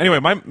it's a joy. Anyway,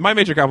 my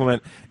major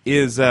compliment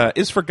is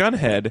for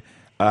Gunhed,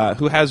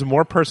 who has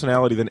more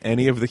personality than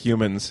any of the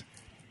humans.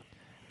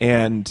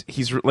 And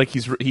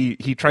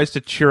he tries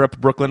to cheer up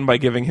Brooklyn by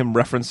giving him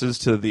references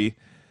to the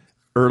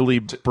early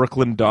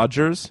Brooklyn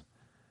Dodgers.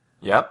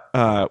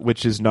 Yep.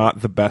 Which is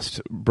not the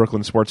best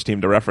Brooklyn sports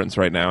team to reference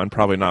right now, and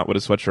probably not what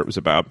his sweatshirt was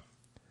about.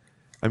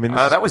 I mean,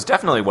 that was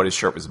definitely what his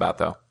shirt was about,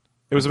 though.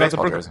 It was about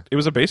it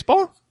was a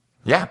baseball?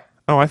 Yeah.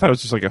 Oh, I thought it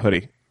was just like a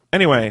hoodie.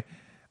 Anyway,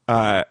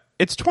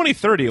 it's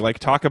 2030. Like,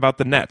 talk about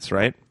the Nets,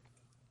 right?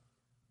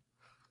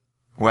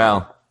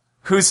 Well,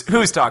 who's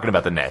talking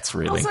about the Nets,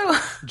 really?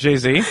 also,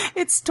 Jay-Z?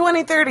 it's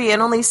 2030,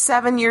 and only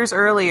 7 years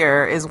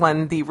earlier is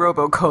when the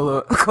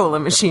Robo-Cola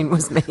machine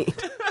was made.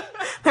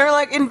 They were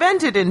like,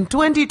 invented in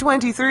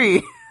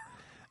 2023.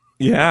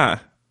 Yeah.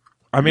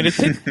 I mean,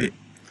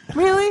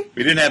 Really?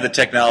 We didn't have the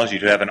technology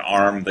to have an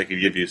arm that could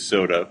give you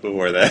soda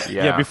before that.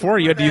 yeah, before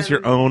you had to use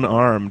your own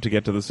arm to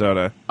get to the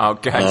soda. Oh,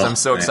 guys, I'm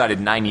so excited.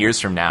 9 years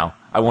from now,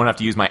 I won't have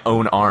to use my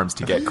own arms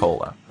to get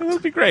cola. That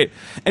would be great.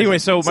 Anyway,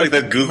 so It's like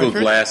the Google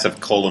Glass of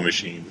cola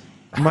machine.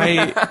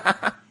 My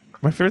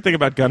favorite thing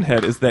about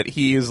Gunhed is that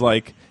he is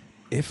like,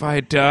 if I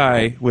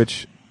die,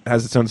 which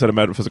has its own set of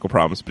metaphysical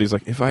problems, but he's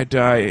like, if I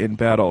die in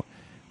battle,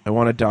 I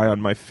want to die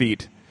on my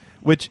feet.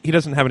 Which he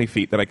doesn't have any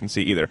feet that I can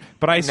see either.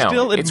 But I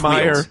still it's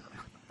admire. wheels.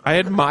 I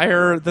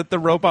admire that the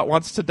robot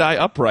wants to die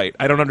upright.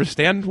 I don't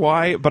understand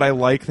why, but I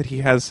like that he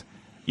has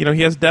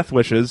death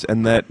wishes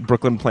and that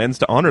Brooklyn plans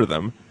to honor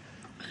them.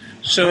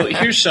 So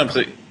here's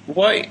something.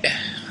 Why?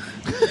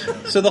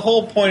 So the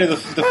whole point of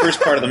the first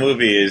part of the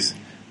movie is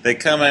they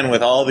come in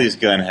with all these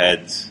gun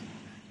heads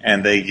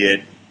and they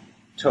get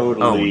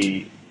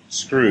totally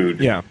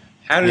screwed. Yeah.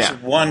 How does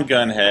one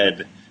gun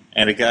head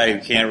and a guy who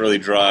can't really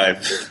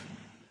drive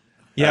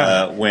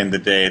win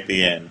the day at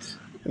the end?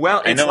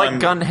 Well, it's like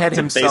Gunhed it's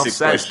a himself basic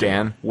says, question.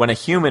 Dan, when a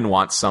human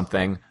wants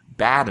something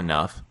bad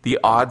enough, the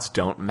odds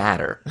don't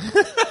matter.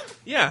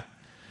 Yeah.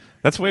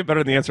 That's way better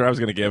than the answer I was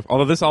going to give.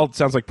 Although this all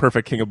sounds like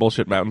perfect King of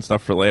Bullshit Mountain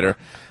stuff for later.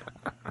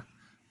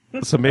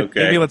 So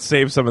maybe let's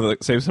save some of the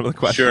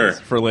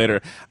questions for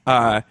later.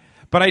 But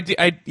I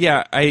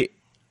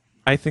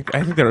think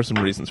there are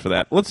some reasons for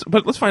that. Let's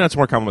find out some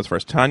more compliments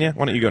first. Tanya,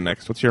 why don't you go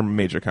next? What's your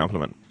major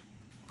compliment?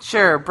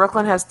 Sure,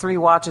 Brooklyn has 3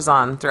 watches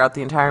on throughout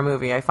the entire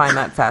movie. I find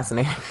that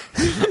fascinating.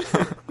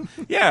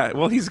 Yeah,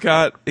 well, he's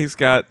got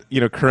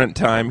current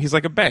time. He's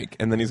like a bank,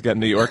 and then he's got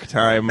New York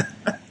time,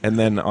 and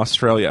then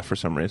Australia for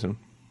some reason.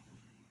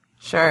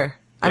 Sure.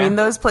 I mean,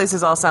 those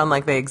places all sound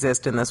like they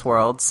exist in this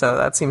world, so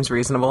that seems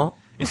reasonable.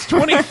 It's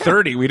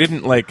 2030. We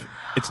didn't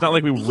it's not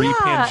like we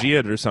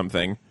re-Pangea'd or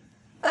something.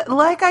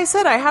 Like I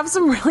said, I have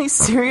some really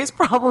serious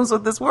problems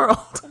with this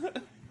world.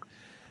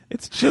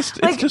 It's just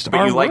But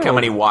our you like how world.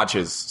 many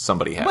watches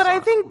somebody has. But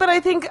I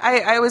think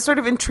I was sort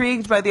of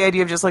intrigued by the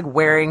idea of just like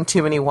wearing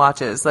too many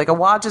watches. Like a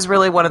watch is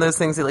really one of those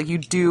things that like you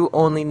do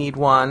only need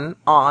one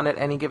on at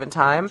any given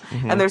time.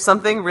 Mm-hmm. And there's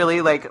something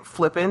really like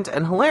flippant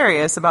and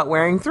hilarious about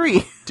wearing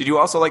 3. Did you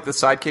also like the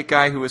sidekick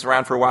guy who was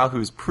around for a while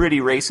who's pretty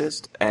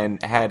racist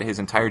and had his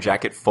entire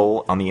jacket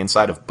full on the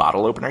inside of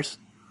bottle openers?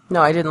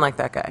 No, I didn't like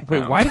that guy.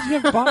 Wait, why did you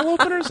have bottle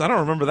openers? I don't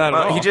remember that at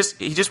all. He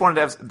just wanted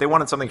to have. They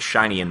wanted something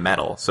shiny and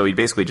metal, so he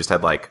basically just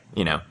had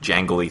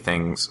jangly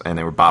things, and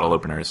they were bottle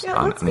openers Yeah,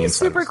 on let's the be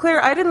inside. super clear.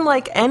 I didn't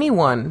like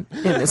anyone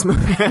in this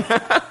movie.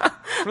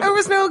 There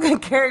was no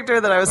good character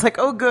that I was like,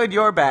 oh, good,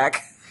 you're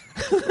back.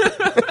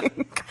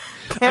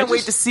 Can't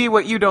wait to see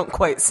what you don't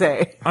quite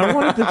say. I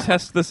wanted to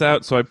test this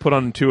out, so I put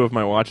on 2 of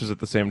my watches at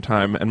the same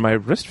time, and my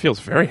wrist feels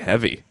very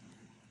heavy.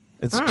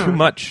 It's too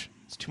much.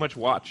 It's too much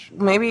watch.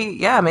 Maybe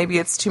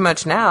it's too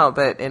much now,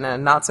 but in a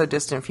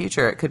not-so-distant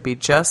future, it could be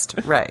just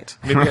right.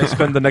 Maybe I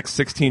spend the next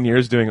 16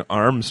 years doing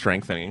arm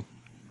strengthening.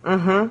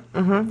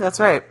 That's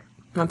right.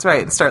 And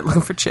start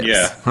looking for chips.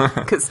 Yeah.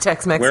 Because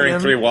Tex-Mex. Wearing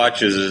 3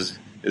 watches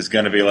is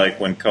going to be like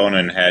when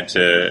Conan had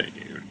to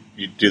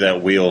do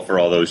that wheel for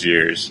all those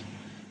years.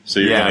 So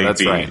you're going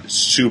to be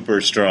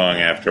super strong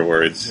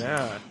afterwards.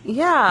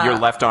 Yeah. Your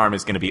left arm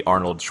is going to be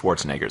Arnold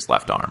Schwarzenegger's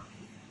left arm,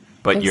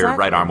 but your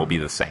right arm will be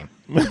the same.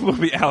 Will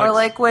be Alex. Or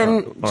like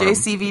when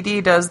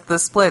JCVD does the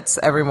splits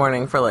every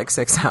morning for like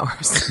 6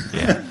 hours.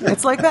 Yeah.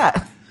 It's like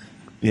that.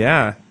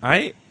 Yeah,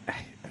 I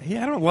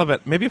don't love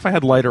it. Maybe if I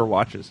had lighter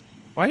watches.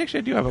 Well,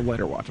 actually, I do have a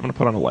lighter watch. I'm going to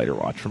put on a lighter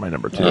watch for my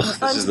number 2.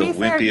 This is the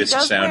wimpiest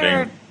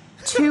sounding.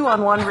 2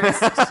 on one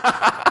wrist.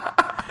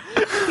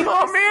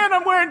 Oh man,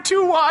 I'm wearing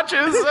 2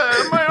 watches.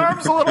 My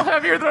arm's a little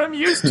heavier than I'm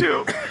used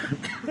to.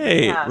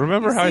 Hey, Yeah,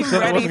 remember you how I seem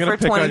said I ready wasn't going for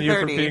to pick on you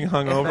for 2030, being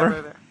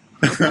hungover?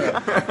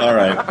 All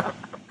right.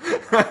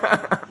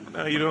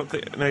 No, you don't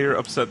think. No, you're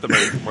upset that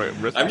my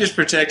wrist. I'm just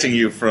protecting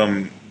you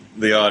from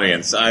the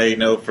audience. I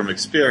know from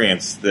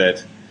experience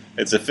that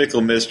it's a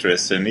fickle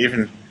mistress, and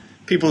even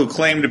people who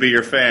claim to be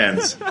your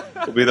fans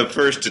will be the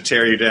first to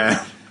tear you down.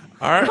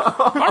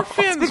 Our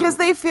fans. Because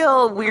they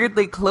feel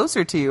weirdly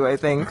closer to you, I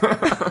think.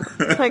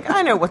 Like,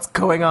 I know what's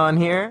going on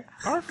here.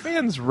 Our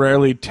fans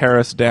rarely tear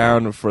us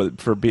down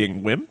for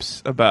being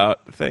wimps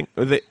about things,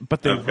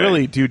 but they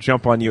really do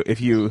jump on you if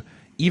you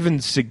even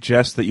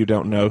suggest that you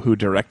don't know who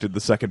directed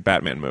the second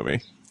Batman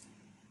movie.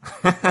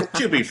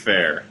 To be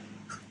fair.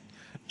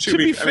 To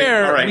be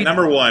fair, all right,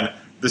 number 1,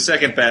 the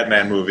second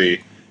Batman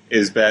movie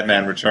is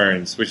Batman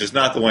Returns, which is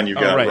not the one you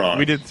got wrong.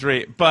 We did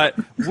 3, but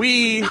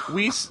we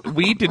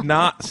did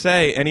not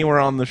say anywhere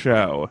on the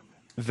show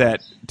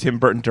that Tim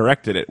Burton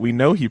directed it. We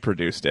know he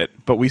produced it,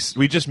 but we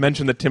just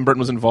mentioned that Tim Burton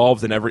was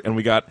involved in and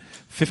we got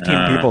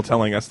 15 people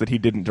telling us that he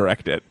didn't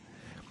direct it.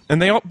 And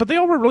they all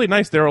were really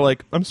nice. They were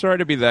like, "I'm sorry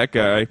to be that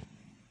guy,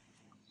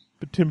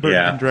 but Tim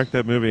Burton didn't direct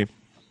that movie."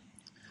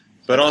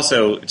 But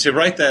also, to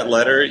write that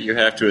letter, you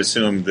have to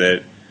assume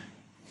that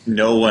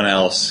no one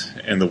else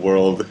in the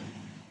world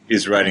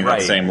is writing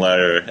that same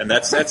letter, and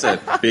that's a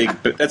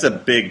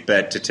big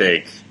bet to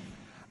take.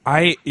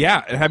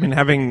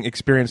 Having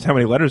experienced how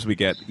many letters we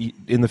get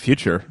in the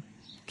future,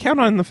 count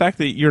on the fact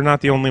that you're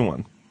not the only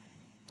one.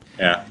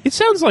 Yeah. It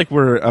sounds like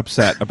we're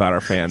upset about our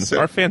fans.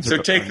 Our fans So are...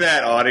 take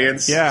that,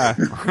 audience. Yeah.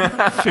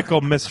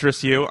 Fickle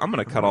mistress you. I'm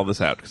going to cut all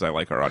this out because I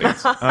like our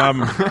audience.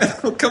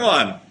 Come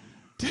on.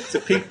 It's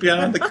a peek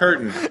beyond the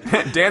curtain.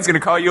 Dan's going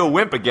to call you a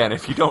wimp again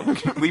if you don't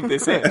leave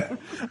this in.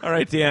 All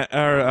right, Dan.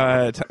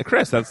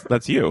 Chris,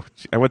 that's you.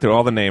 I went through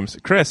all the names.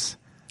 Chris,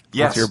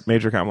 Yes. what's your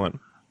major compliment?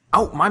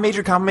 Oh, my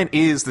major compliment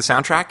is the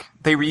soundtrack.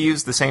 They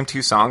reused the same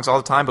 2 songs all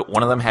the time, but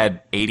one of them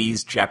had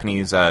 80s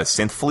Japanese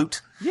synth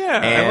flute.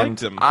 Yeah, and I liked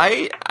them.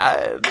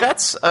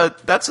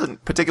 That's a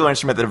particular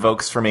instrument that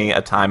evokes for me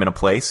a time and a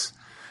place,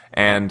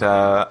 and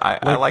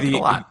I like it a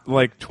lot.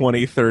 Like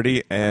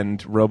 2030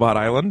 and Robot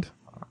Island?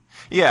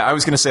 Yeah, I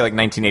was going to say like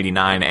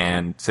 1989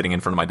 and sitting in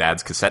front of my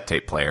dad's cassette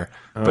tape player.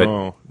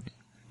 But,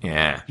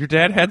 yeah. Your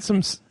dad had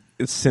some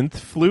synth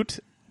flute?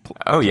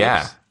 Oh,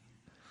 yeah.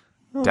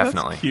 Oh,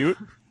 Definitely. That's cute.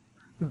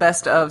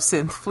 Best of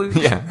Synth Flute,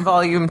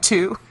 Volume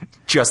 2.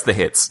 Just the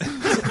hits.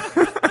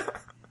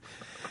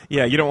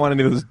 Yeah, you don't want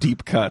any of those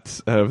deep cuts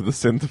of the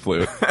synth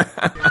flute.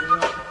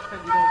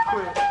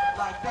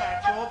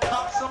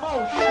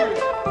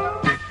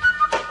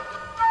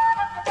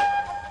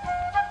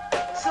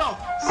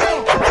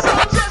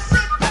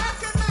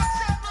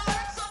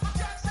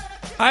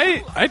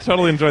 I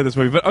totally enjoyed this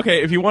movie, but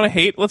okay, if you want to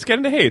hate, let's get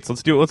into hates.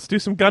 Let's do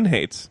some gun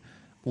hates.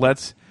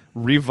 Let's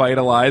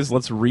revitalize,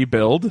 let's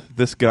rebuild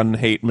this gun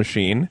hate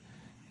machine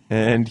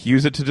and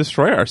use it to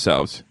destroy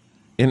ourselves.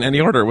 In any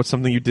order, what's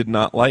something you did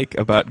not like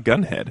about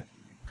Gunhed?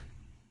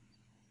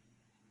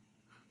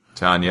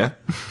 Tanya,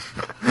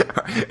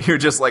 you're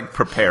just like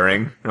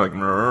preparing. You're like,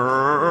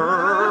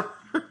 "Mrrr."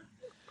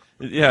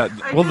 Yeah,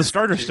 well, the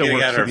starter still getting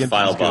works. out so our the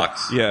file engine's good.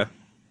 box. Yeah.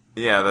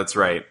 Yeah, that's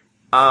right.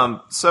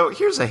 So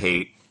here's a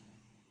hate.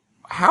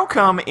 How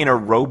come in a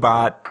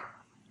robot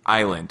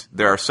island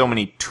there are so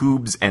many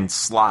tubes and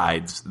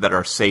slides that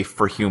are safe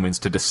for humans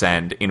to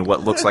descend in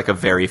what looks like a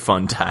very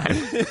fun time?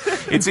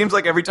 It seems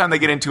like every time they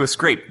get into a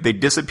scrape, they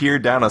disappear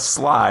down a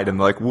slide and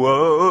like,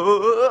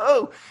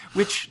 whoa!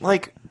 Which,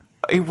 like,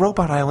 a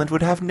robot island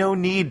would have no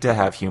need to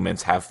have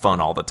humans have fun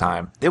all the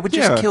time. They would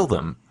just kill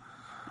them.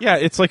 Yeah,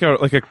 it's like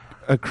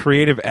a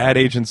creative ad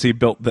agency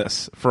built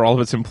this for all of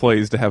its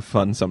employees to have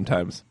fun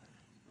sometimes.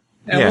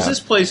 And was this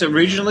place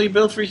originally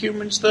built for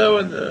humans, though,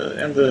 and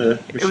the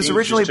machines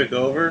originally just took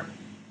over?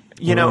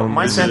 You know,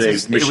 my This sense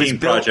is is a machine it was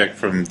built, project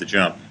from the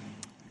jump.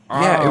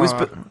 Yeah,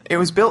 it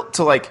was built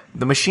to, like,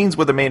 the machines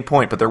were the main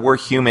point, but there were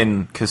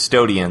human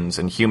custodians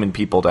and human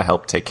people to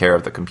help take care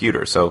of the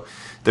computer. So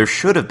there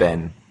should have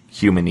been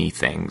human-y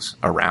things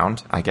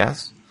around, I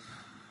guess.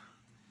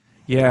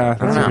 Yeah,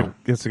 know.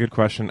 that's a good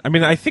question. I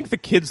mean, I think the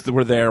kids that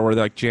were there were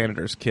like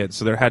janitors' kids,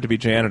 so there had to be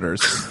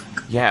janitors.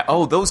 Yeah.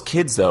 Oh, those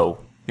kids, though.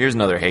 Here's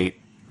another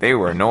hate. They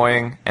were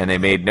annoying, and they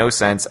made no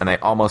sense, and they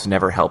almost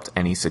never helped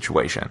any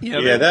situation.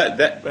 Yeah,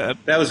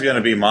 that was going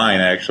to be mine,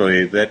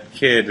 actually. That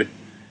kid...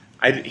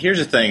 here's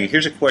the thing.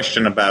 Here's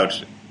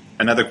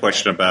another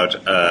question about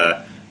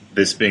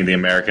this being the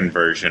American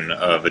version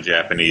of a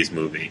Japanese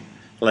movie.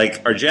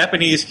 Like, are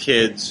Japanese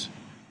kids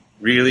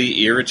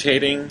really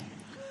irritating?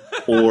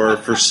 Or,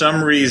 for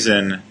some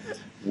reason,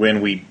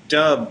 when we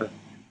dub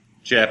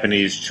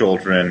Japanese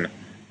children,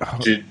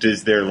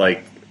 does there,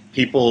 like,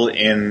 people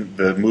in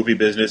the movie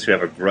business who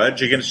have a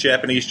grudge against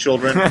Japanese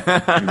children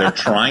and they're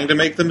trying to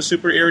make them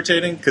super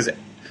irritating? Because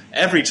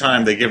every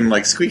time they give them,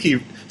 like, hey,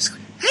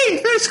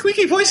 very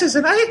squeaky voices,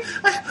 and I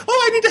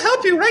need to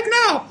help you right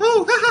now.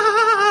 Oh, ha, ha,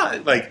 ha,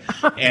 ha. Like,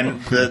 and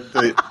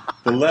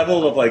the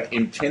level of, like,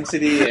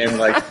 intensity and,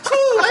 like,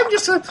 I'm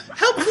just a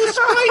helpless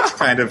sprite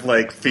kind of,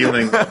 like,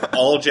 feeling of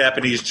all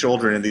Japanese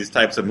children in these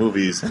types of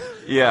movies.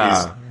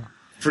 Yeah.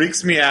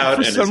 Freaks me out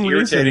and it's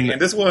irritating.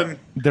 And this one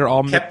they're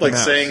all kept, like,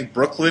 saying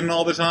Brooklyn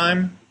all the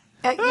time.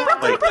 Yeah,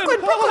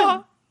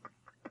 Brooklyn.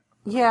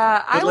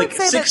 Yeah, I would like,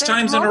 say 6 that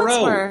times in a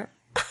row. where-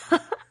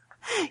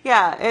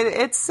 Yeah,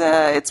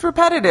 it's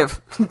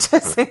repetitive, to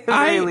say the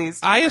very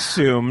least. I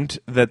assumed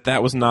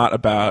that was not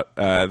about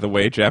the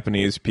way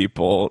Japanese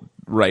people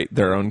write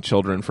their own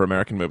children for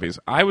American movies.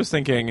 I was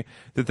thinking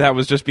that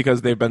was just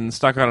because they've been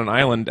stuck on an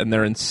island and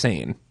they're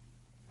insane.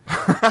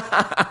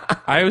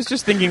 I was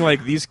just thinking,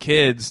 like, these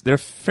kids, they're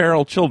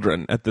feral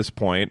children at this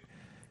point.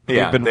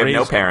 Yeah, They've been they have raised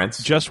no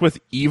parents. just with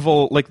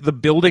evil, like, the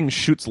building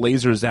shoots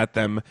lasers at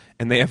them,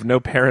 and they have no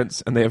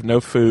parents, and they have no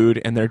food,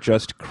 and they're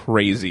just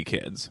crazy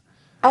kids.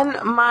 And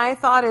my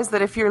thought is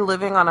that if you're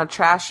living on a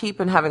trash heap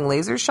and having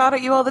lasers shot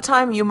at you all the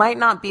time, you might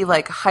not be,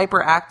 like,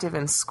 hyperactive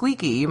and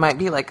squeaky. You might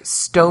be, like,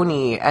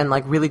 stony and,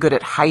 like, really good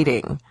at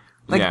hiding.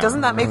 Like, Yeah.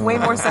 doesn't that make way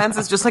more sense?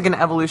 It's just, like, an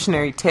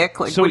evolutionary tick.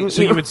 Like, So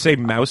you would say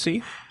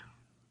mousy?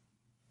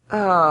 Well,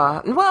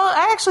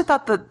 I actually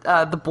thought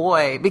that the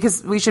boy,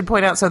 because we should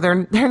point out, so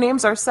their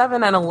names are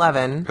 7 and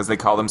 11. Because they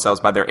call themselves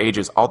by their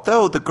ages,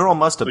 although the girl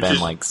must have been,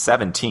 is- like,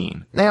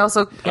 17. They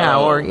also,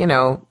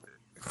 or,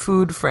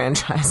 food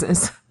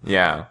franchises.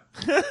 Yeah.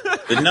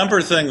 The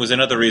number thing was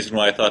another reason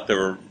why I thought there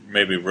were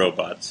maybe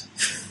robots.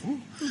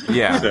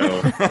 Yeah.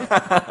 So,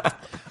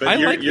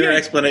 but your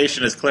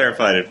explanation has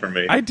clarified it for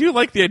me. I do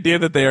like the idea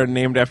that they are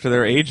named after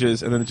their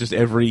ages, and then just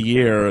every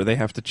year they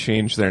have to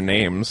change their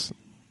names.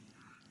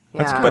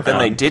 Yeah. But then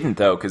they didn't,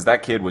 though, because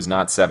that kid was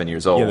not 7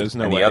 years old, Yeah, there's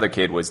no and way. the other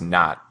kid was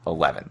not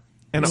 11.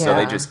 And So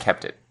they Yeah. just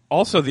kept it.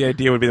 also, the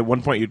idea would be that at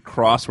one point you'd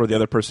cross where the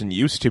other person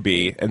used to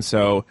be, and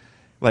so,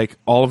 like,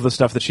 all of the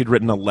stuff that she'd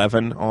written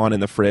 11 on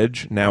in the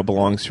fridge now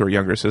belongs to her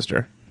younger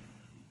sister.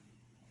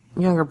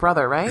 Younger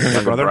brother, right?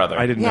 Younger brother.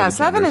 I didn't know Yeah, the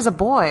 7 genders. is a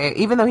boy,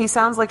 even though he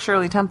sounds like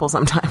Shirley Temple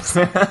sometimes.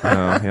 Oh,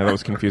 yeah, that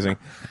was confusing.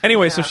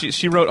 Anyway, so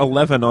she wrote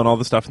 11 on all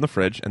the stuff in the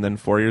fridge, and then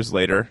 4 years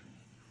later,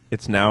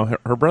 it's now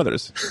her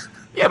brother's.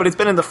 Yeah, but it's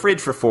been in the fridge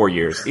for 4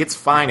 years. It's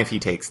fine if he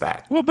takes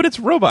that. Well, but it's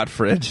robot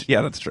fridge.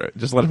 Yeah, that's true.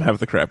 Just let him have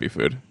the crappy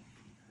food.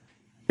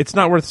 It's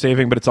not worth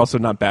saving, but it's also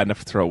not bad enough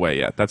to throw away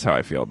yet. That's how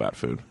I feel about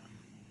food.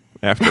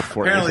 After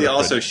 4 years. Apparently, in the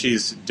also, fridge.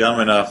 she's dumb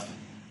enough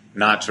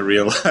not to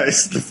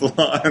realize the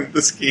flaw in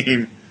the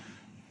scheme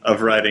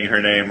of writing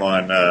her name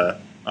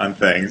on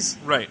things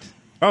Right.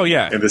 Oh,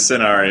 yeah. in the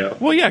scenario.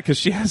 Well, yeah, because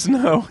she has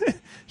no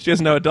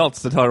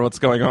adults to tell her what's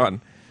going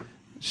on.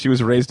 She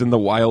was raised in the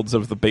wilds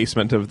of the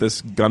basement of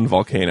this gun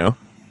volcano.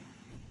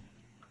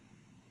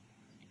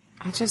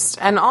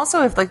 And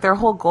also if, like, their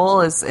whole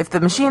goal is, if the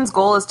machine's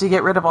goal is to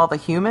get rid of all the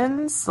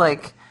humans,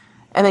 like,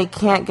 and they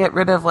can't get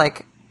rid of,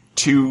 like,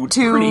 Two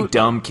pretty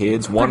dumb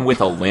kids, one with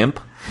a limp.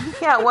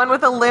 yeah, one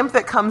with a limp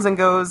that comes and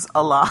goes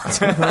a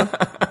lot.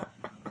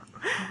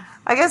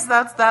 I guess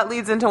that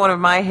leads into one of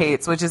my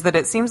hates, which is that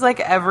it seems like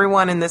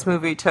everyone in this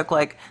movie took,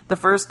 like, the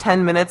first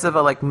 10 minutes of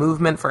a, like,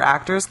 movement for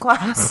actors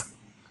class.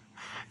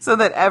 So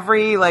that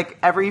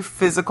every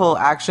physical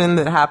action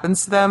that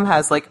happens to them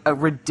has, like, a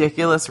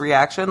ridiculous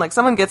reaction. Like,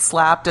 someone gets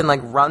slapped and,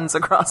 like, runs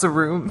across a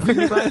room,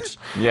 pretty much.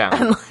 Yeah.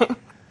 And, like,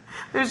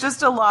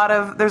 there's a lot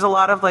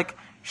of, like,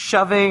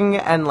 shoving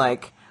and,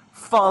 like,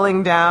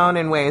 falling down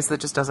in ways that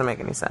just doesn't make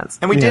any sense.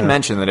 And we did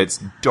mention that it's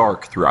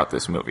dark throughout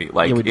this movie.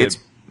 Like, Yeah, we did. it's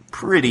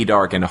pretty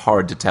dark and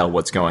hard to tell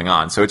what's going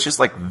on. So it's just,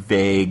 like,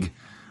 vague,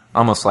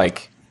 almost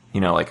like,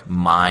 like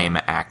mime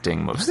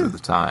acting most of the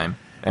time.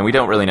 And we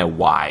don't really know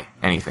why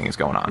anything is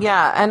going on.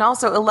 Yeah, and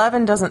also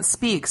 11 doesn't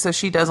speak, so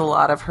she does a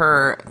lot of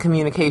her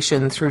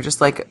communication through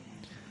just, like,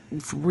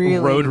 really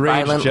Road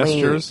rage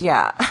violently, gestures?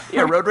 Yeah,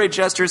 Yeah, road rage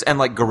gestures and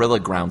like gorilla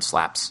ground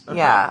slaps.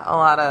 yeah, a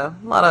lot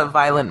of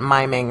violent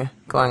miming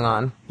going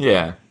on.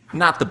 Yeah,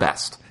 not the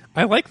best.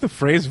 I like the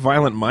phrase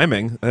violent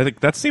miming. I think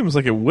that seems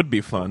like it would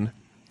be fun.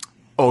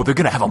 Oh, they're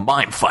gonna have a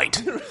mime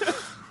fight.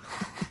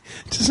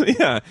 Just,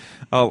 yeah,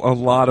 a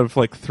lot of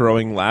like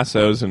throwing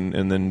lassos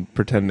and then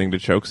pretending to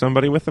choke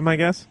somebody with them, I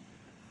guess.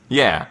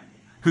 Yeah.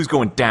 Who's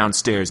going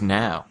downstairs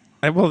now?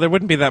 Well, there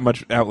wouldn't be that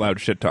much out loud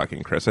shit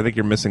talking, Chris. I think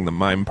you're missing the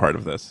mime part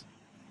of this.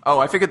 Oh,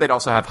 I figured they'd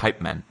also have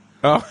hype men.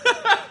 Oh,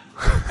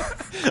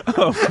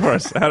 oh, of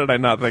course. How did I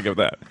not think of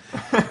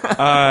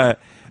that?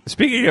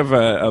 Speaking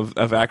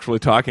of actually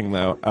talking,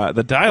 though,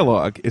 the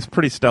dialogue is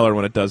pretty stellar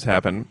when it does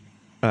happen.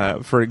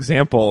 For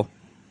example,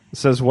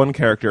 says one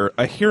character,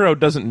 "A hero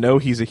doesn't know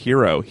he's a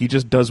hero. He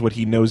just does what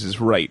he knows is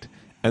right."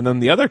 And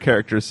then the other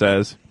character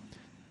says,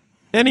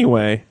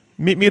 "Anyway,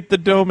 meet me at the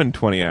Dome in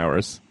 20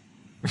 hours."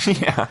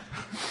 Yeah.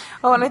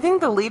 Oh, and I think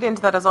the lead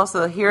into that is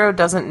also the hero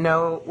doesn't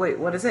know. Wait,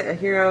 what is it? A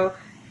hero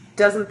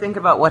doesn't think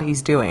about what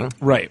he's doing,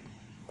 Right.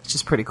 which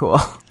is pretty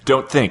cool.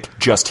 Don't think,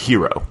 just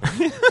hero.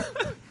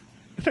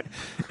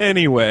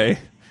 Anyway,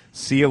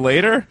 see you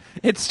later.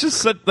 It's just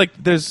such, like,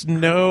 there's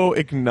no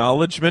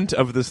acknowledgement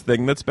of this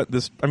thing that's been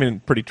this, I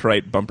mean, pretty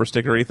trite bumper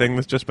stickery thing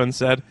that's just been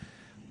said.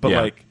 But,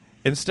 Yeah. like,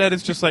 instead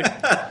it's just like,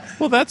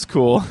 well, that's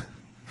cool.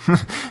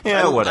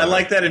 Yeah, whatever. I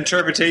like that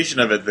interpretation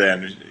of it.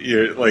 Then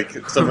you're like,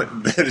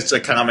 it's a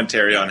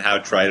commentary on how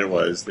trite it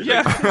was.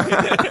 Yeah.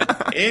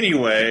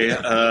 Anyway,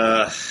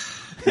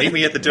 meet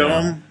me at the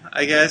Dome.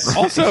 I guess.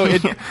 Also, You're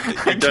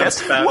done guess.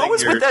 spouting What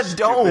was your with that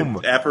stupid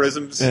dome?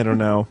 Aphorisms. I don't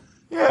know.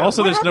 Yeah,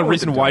 Also, what there's no happened with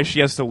reason the why dome? she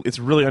has to, it's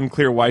really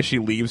unclear why she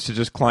leaves to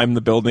just climb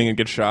the building and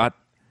get shot.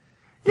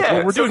 Yeah,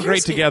 Well, we're so doing great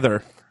here's the-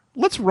 together.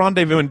 Let's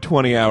rendezvous in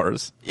 20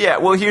 hours. Yeah,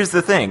 well, here's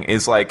the thing,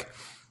 is like,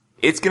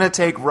 it's gonna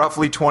take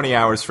roughly 20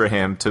 hours for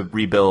him to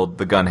rebuild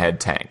the Gunhed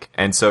tank.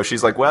 And so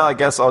she's like, well, I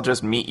guess I'll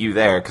just meet you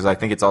there, because I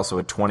think it's also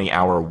a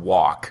 20-hour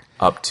walk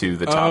up to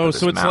the top of Oh, this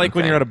so it's mountain like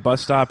when thing. you're at a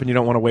bus stop and you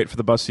don't want to wait for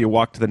the bus, so you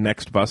walk to the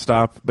next bus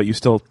stop, but you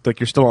still, like,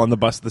 you're still on the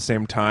bus at the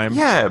same time.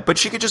 Yeah, but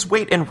she could just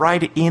wait and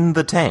ride in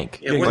the tank.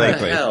 Yeah, what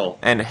Exactly. the hell?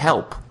 And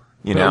help,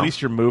 you But know? at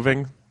least you're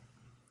moving.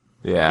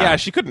 Yeah. Yeah,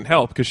 she couldn't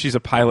help because she's a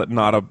pilot,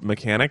 not a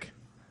mechanic.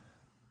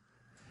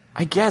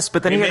 I guess,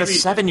 but then he had a maybe-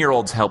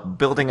 7-year-old's help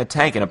building a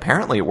tank, and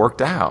apparently it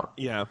worked out.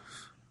 Yeah. I mean,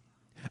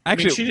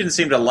 Actually, she didn't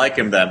seem to like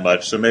him that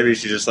much, so maybe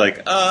she's just like,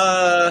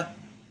 just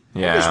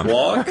Yeah.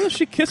 walk. well,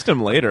 she kissed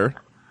him later.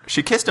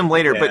 She kissed him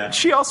later, Yeah. but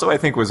she also, I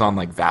think, was on,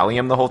 like,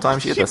 Valium the whole time.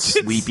 She had the She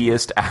did.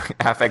 sleepiest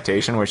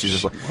affectation where she's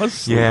just like, was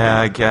sleepy. yeah,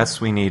 I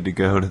guess we need to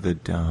go to the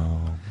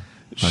Dome.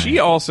 She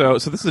also,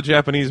 so this is a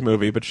Japanese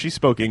movie, but she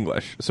spoke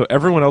English. So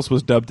everyone else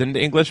was dubbed into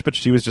English, but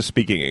she was just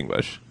speaking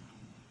English.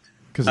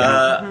 Because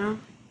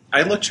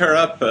I looked her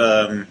up.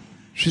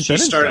 she's She been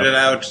in started stuff.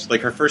 out,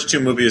 like, her first two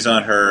movies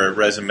on her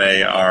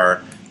resume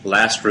are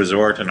Last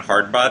Resort and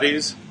Hard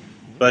Bodies.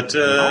 But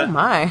Oh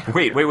my!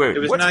 Wait. It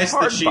was What's nice that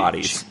Hard she-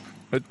 Bodies?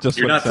 Just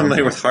you're what not it sounds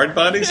familiar like. with Hard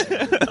Bodies?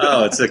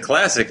 Oh, it's a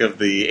classic of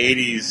the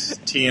 80s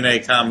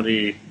TNA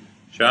comedy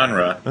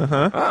genre.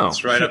 Oh.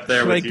 It's right up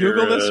there Should with I your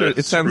Google this, or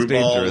it sounds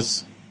Screwballs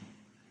dangerous?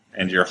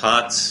 and your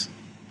Hots.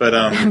 But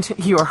And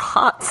you're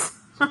hot.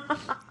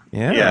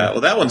 Yeah. yeah,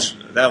 well, that one's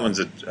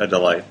a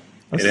delight.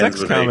 A It sex ends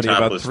with comedy a about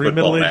topless 3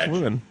 football middle-aged match.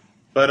 women.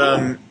 But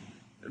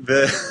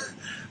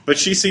but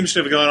she seems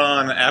to have gone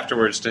on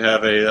afterwards to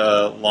have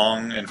a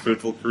long and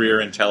fruitful career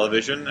in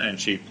television, and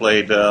she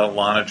played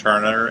Lana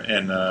Turner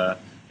in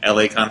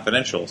L.A.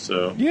 Confidential.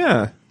 So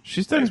Yeah.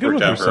 She's done things good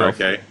with worked out for her.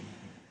 herself. Okay.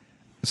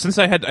 Since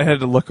I had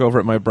to look over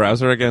at my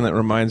browser again, that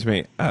reminds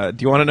me. Do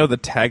you want to know the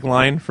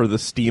tagline for the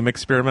Steam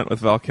experiment with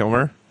Val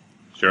Kilmer?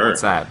 Sure.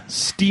 What's that?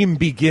 Steam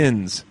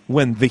begins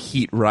when the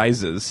heat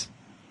rises.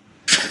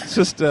 It's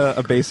just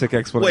a basic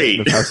explanation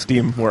Wait. of how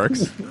steam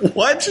works.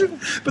 What?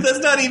 But that's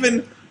not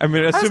even. I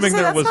mean, was assuming gonna say,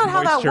 there that's was not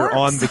how that moisture works.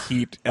 on the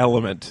heat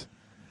element.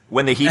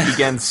 When the heat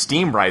begins,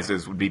 steam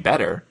rises would be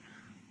better.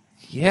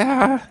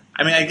 Yeah.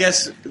 I mean, I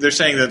guess they're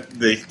saying that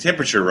the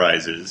temperature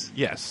rises,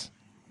 Yes.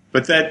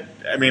 but that,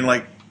 I mean,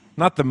 like,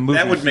 Not the movie.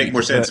 that would make heat,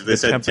 more sense the- if they the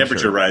said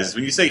temperature rises.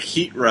 When you say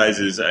heat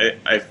rises, I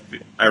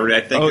think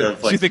Oh,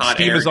 of so you like think hot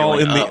steam air is all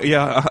going in the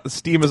up.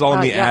 steam is all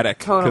in the Yeah, attic,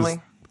 totally.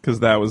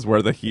 because that was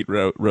where the heat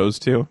rose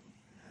to.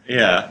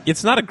 Yeah.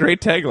 It's not a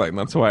great tagline.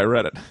 That's why I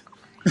read it.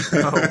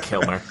 Oh,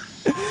 Kilmer.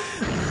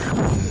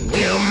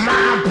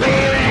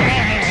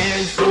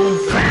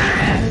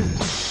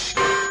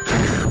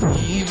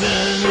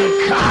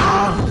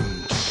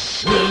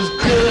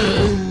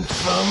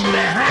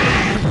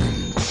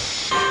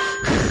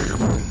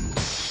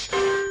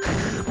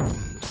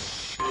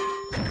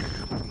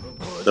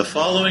 The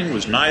following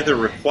was neither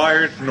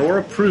required nor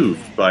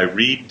approved by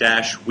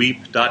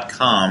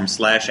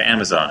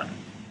read-weep.com/Amazon.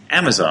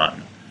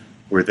 Amazon.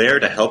 We're there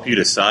to help you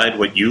decide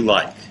what you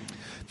like.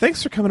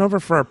 Thanks for coming over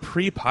for our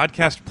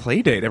pre-podcast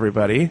play date,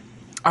 everybody.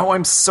 Oh,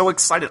 I'm so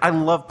excited. I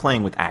love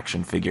playing with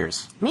action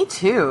figures. Me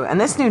too. And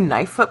this new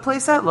Knifefoot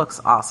playset looks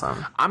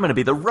awesome. I'm going to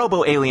be the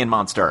robo-alien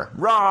monster.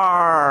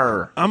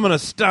 Roar! I'm gonna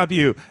stop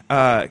you.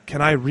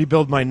 Can I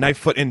rebuild my knife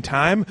foot in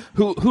time?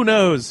 Who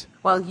knows?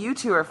 While you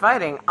two are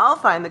fighting, I'll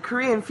find the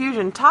Korean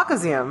fusion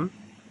Takazium.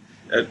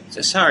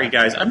 Sorry,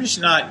 guys, I'm just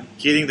not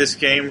getting this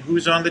game.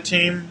 Who's on the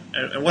team?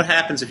 And what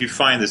happens if you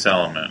find this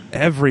element?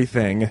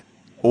 Everything.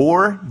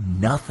 Or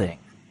nothing.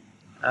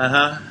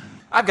 Uh-huh.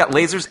 I've got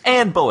lasers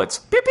and bullets.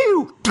 Pew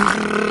pew!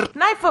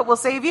 Knifefoot will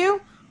save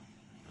you.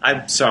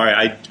 I'm sorry,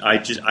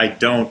 I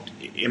don't...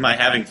 Am I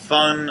having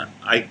fun?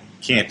 I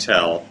can't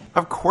tell.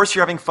 Of course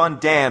you're having fun,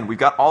 Dan. We've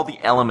got all the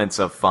elements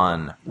of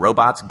fun.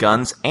 Robots,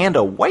 guns, and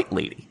a white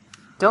lady.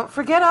 Don't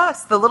forget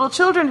us, the little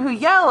children who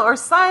yell or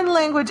sign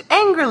language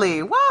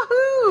angrily.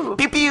 Wahoo!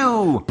 Pew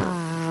pew!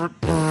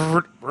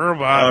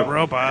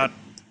 Robot.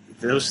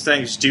 Those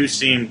things do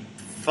seem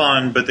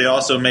fun, but they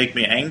also make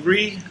me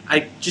angry.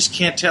 I just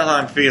can't tell how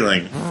I'm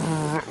feeling.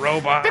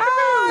 Robot.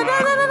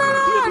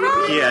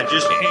 Yeah,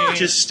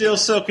 just still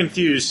so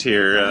confused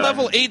here.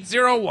 Level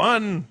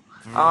 801.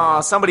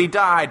 Aw, somebody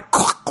died.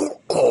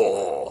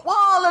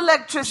 Wall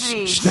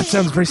electricity. That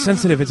sounds very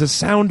sensitive. It's a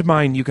sound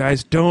mine, you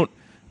guys. Don't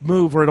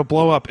move or it'll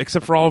blow up,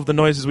 except for all of the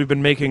noises we've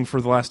been making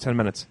for the last 10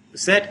 minutes.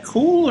 Is that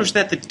cool, or is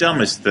that the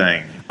dumbest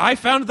thing? I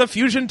found the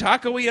fusion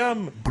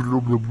taco-yum.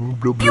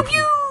 Pew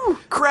pew.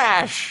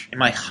 Crash!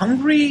 Am I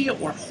hungry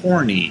or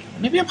horny?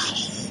 Maybe I'm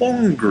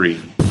hungry.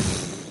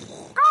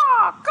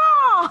 Caw,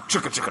 caw.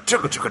 Chugga chugga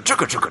chugga chugga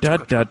chugga chugga Da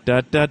chugga.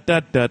 da da da da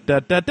da da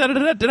da da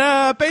da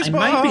da I baseball.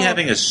 might be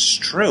having a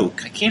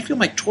stroke. I can't feel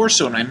my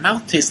torso, and my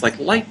mouth tastes like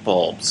light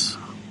bulbs.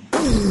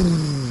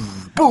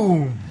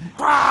 Boom!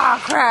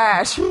 Ah,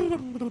 crash.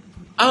 Oh,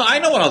 I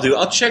know what I'll do.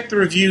 I'll check the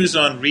reviews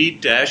on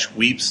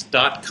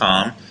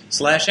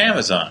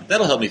read-weeps.com/Amazon.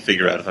 That'll help me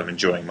figure out if I'm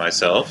enjoying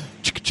myself.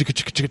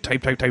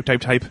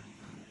 Type.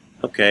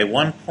 Okay,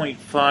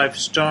 1.5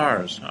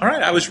 stars. All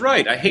right, I was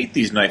right. I hate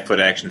these Knifefoot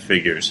action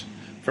figures.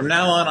 From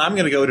now on, I'm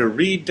going to go to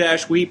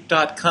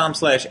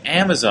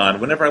read-weep.com/Amazon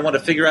whenever I want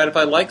to figure out if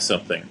I like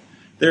something.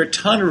 There are a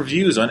ton of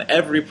reviews on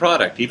every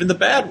product, even the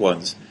bad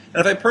ones. And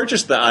if I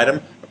purchase the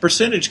item, a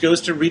percentage goes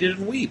to Read It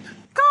and Weep.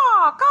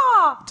 Caw,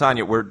 caw.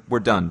 Tanya, we're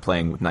done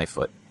playing with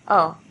Knifefoot.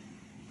 Oh,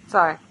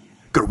 sorry.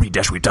 Go to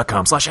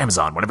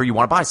read-weep.com/Amazon whenever you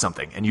want to buy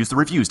something and use the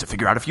reviews to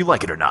figure out if you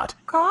like it or not.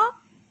 Caw?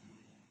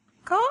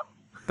 Caw?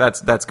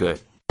 That's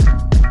good.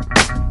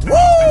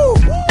 Woo!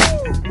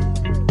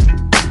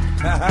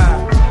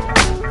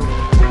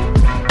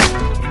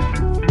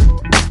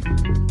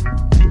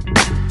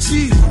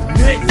 Gee,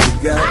 next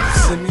we got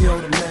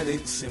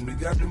semi-automatics and we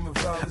got them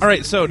revolvers. All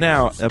right, so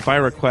now, by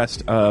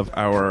request of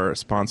our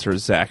sponsor,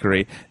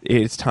 Zachary,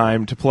 it's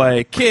time to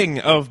play King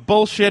of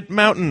Bullshit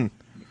Mountain.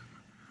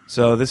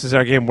 So this is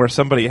our game where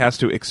somebody has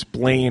to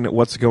explain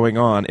what's going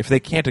on. If they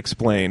can't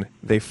explain,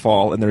 they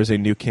fall, and there's a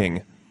new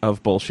king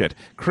of bullshit.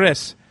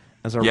 Chris,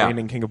 as our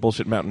reigning King of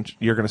Bullshit Mountain,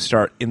 you're going to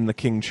start in the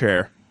king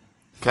chair.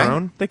 Okay.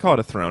 Throne? They call it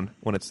a throne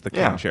when it's the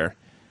king chair.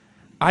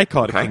 I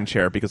call it a king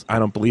chair because I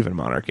don't believe in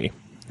monarchy.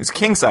 It's a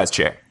king-size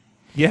chair.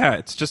 Yeah,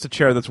 it's just a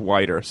chair that's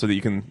wider so that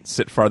you can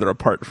sit farther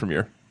apart from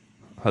your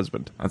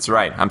husband. That's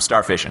right. I'm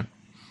starfishing.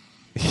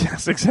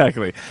 Yes,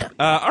 exactly.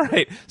 All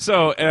right,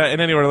 so in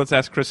any order, let's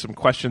ask Chris some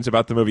questions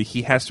about the movie.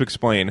 He has to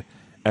explain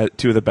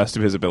to the best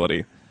of his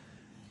ability.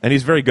 And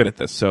he's very good at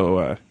this,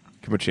 so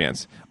give him a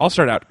chance. I'll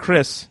start out.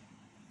 Chris,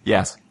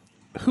 Yes.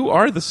 who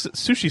are the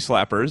sushi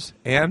slappers,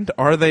 and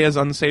are they as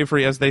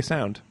unsavory as they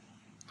sound?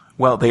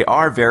 Well, they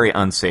are very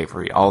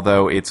unsavory,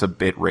 although it's a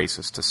bit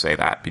racist to say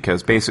that,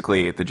 because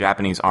basically the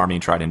Japanese army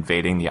tried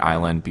invading the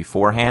island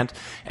beforehand,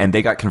 and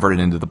they got converted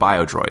into the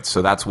biodroids.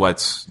 So that's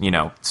what's,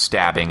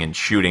 stabbing and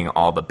shooting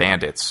all the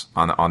bandits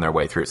on their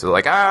way through. So they're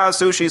like,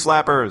 sushi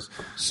slappers!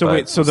 So But-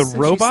 wait, so the Sushi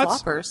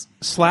robots sloppers.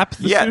 slap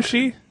the Yeah.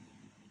 sushi?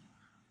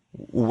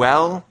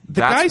 Well,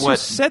 The that's guys what, who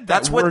said that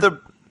that's were what the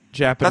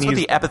Japanese. That's what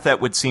the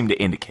epithet would seem to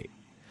indicate.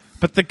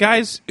 But the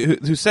guys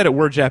who said it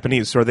were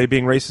Japanese, so are they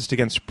being racist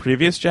against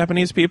previous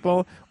Japanese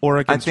people or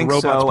I against think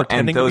robots so, and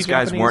pretending those to be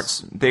guys Japanese?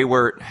 weren't.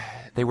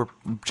 They were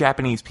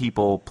Japanese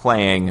people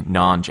playing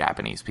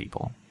non-Japanese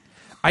people.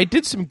 I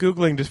did some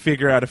Googling to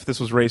figure out if this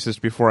was racist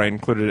before I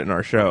included it in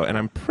our show, and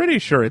I'm pretty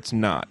sure it's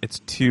not. It's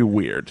too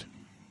weird.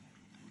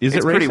 Is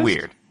It's it racist? pretty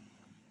weird.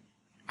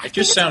 It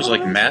just sounds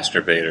like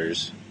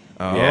masturbators.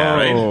 Oh.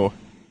 Yeah.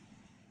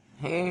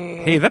 Right.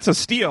 Hey, that's a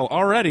steal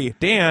already.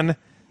 Dan,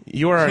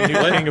 you are our new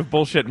king of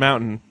Bullshit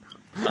Mountain.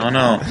 Oh,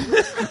 no.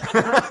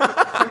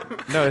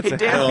 No, it's Hey, a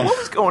Dan, what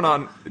was going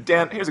on?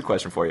 Dan, here's a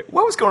question for you.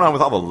 What was going on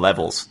with all the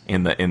levels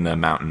in the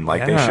mountain?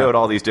 Like they Yeah. showed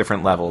all these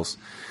different levels,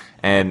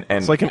 and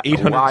It's like an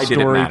why did it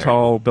 800-story matter?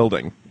 tall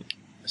building.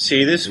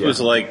 See, this was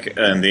like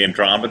the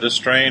Andromeda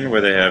strain,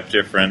 where they have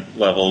different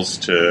levels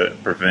to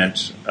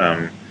prevent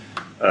the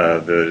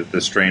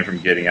strain from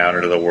getting out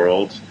into the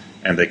world,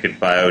 and they could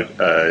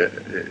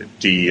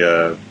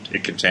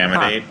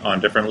decontaminate on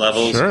different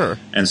levels. Sure.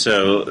 And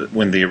so,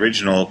 when the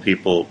original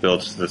people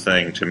built the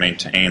thing to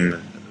maintain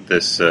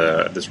this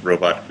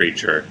robot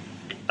creature,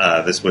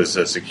 this was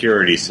a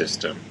security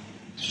system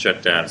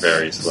shut down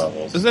various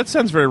levels. That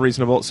sounds very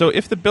reasonable. So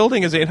if the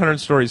building is 800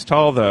 stories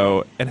tall,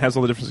 though, and has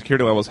all the different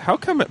security levels, how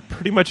come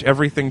pretty much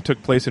everything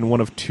took place in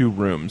one of two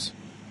rooms?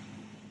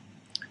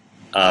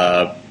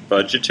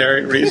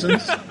 Budgetary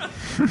reasons?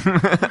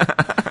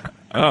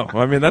 Oh,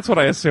 well, I mean, that's what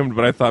I assumed,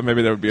 but I thought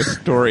maybe there would be a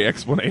story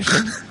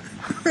explanation.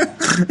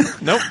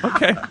 Nope,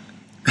 okay.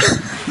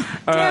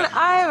 Dan,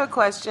 I have a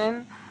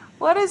question.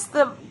 What is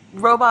the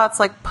robots'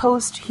 like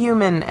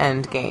post-human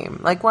end game?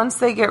 Like once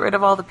they get rid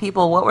of all the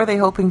people, what were they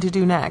hoping to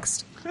do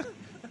next?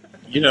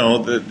 You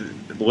know,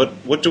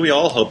 what do we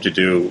all hope to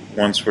do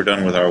once we're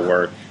done with our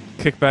work?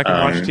 Kick back and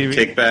watch TV?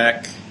 Kick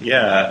back,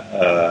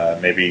 yeah.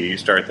 Maybe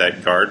start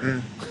that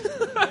garden.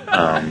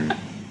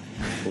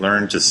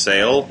 Learn to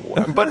sail.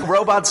 But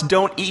robots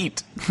don't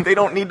eat. They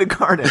don't need to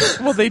garden.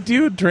 Well, they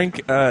do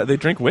drink. They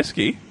drink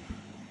whiskey.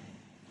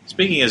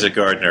 Speaking as a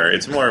gardener,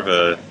 it's more of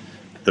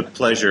the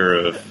pleasure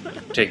of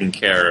taking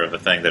care of a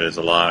thing that is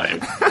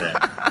alive than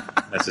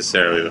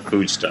necessarily the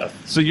food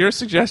stuff. So your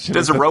suggestion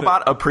Does is a that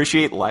robot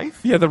appreciate life?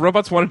 Yeah, the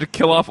robots wanted to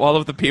kill off all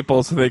of the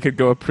people so they could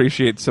go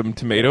appreciate some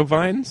tomato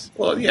vines?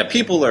 Well, yeah,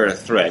 people are a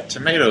threat.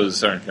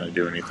 Tomatoes aren't going to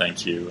do anything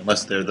to you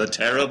unless they're the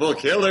terrible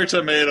killer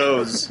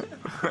tomatoes.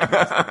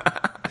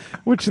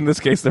 Which in this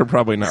case, they're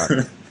probably not.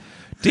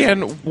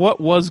 Dan, what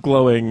was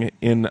glowing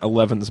in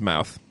 11's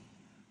mouth?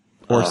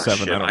 Or 7,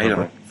 shit, I don't I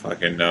remember. don't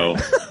fucking know.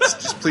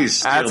 Just please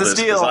steal That's a this,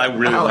 steal, because I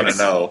really want Alex.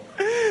 to know.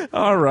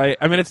 All right.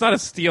 I mean, it's not a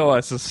steal,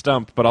 it's a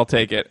stump, but I'll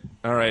take it.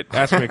 All right.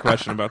 Ask me a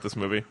question about this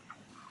movie.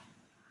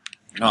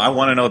 No, I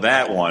want to know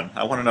that one.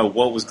 I want to know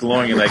what was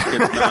glowing in that kid's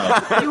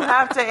mouth. You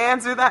have to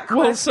answer that question.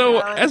 Well,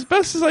 so Alex. as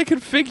best as I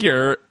could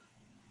figure,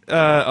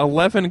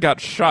 11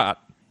 got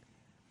shot,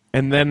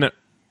 and then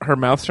her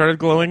mouth started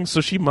glowing,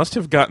 so she must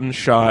have gotten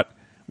shot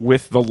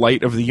with the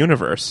light of the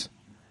universe.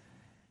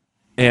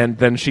 And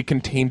then she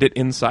contained it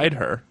inside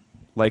her,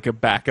 like a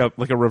backup,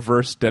 like a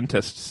reverse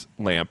dentist's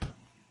lamp.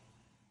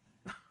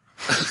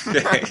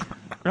 Okay.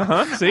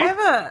 See? I have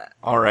a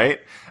All right.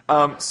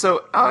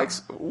 So,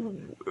 Alex,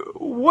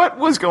 what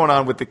was going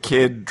on with the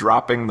kid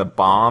dropping the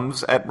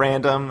bombs at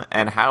random,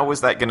 and how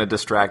was that going to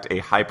distract a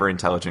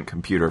hyper-intelligent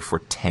computer for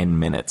 10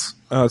 minutes?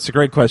 It's a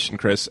great question,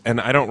 Chris,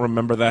 and I don't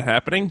remember that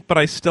happening, but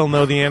I still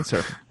know the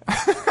answer.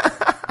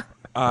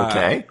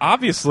 Okay.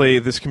 Obviously,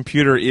 this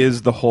computer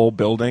is the whole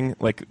building.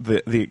 Like,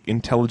 the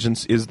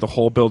intelligence is the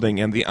whole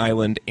building and the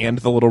island and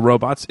the little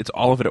robots. It's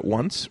all of it at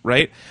once,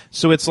 right?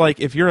 So it's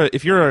like if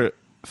you're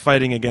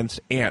fighting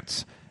against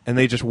ants and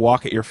they just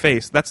walk at your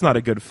face, that's not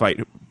a good fight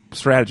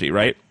strategy,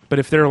 right? But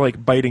if they're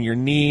like biting your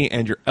knee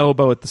and your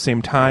elbow at the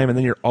same time, and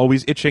then you're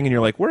always itching and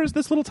you're like, where is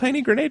this little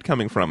tiny grenade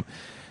coming from?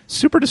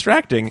 Super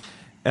distracting.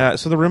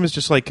 So the room is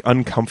just like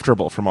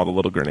uncomfortable from all the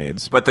little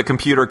grenades. But the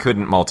computer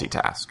couldn't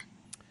multitask.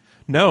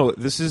 No,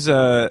 this is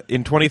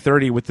in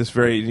 2030 with this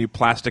very new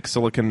plastic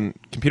silicon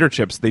computer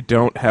chips. They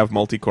don't have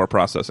multi-core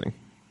processing.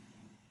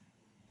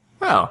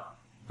 Well,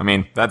 I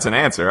mean, that's an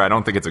answer. I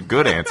don't think it's a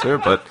good answer,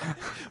 but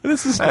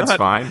This is that's not,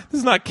 fine. This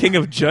is not King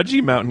of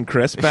Judgy Mountain,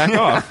 Chris. Back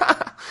off.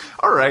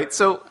 All right,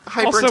 so Also, my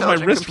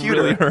hyper-intelligent wrist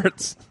computer. really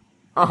hurts.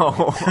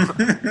 Oh,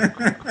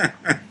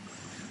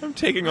 I'm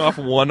taking off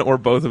one or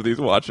both of these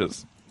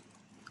watches.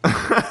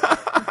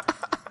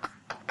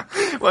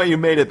 well, you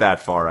made it that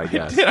far, I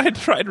guess. I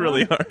tried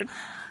really hard.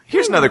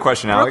 Here's another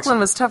question, Alex. Brooklyn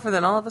was tougher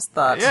than all of us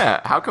thought.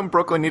 Yeah, how come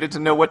Brooklyn needed to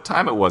know what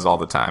time it was all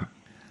the time?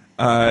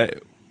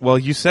 Well,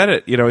 you said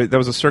it. You know, that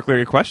was a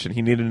circular question.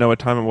 He needed to know what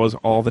time it was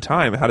all the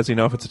time. How does he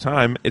know if it's a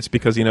time? It's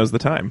because he knows the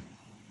time.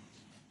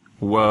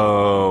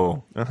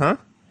 Whoa. Uh-huh.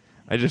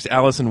 I just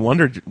Alice in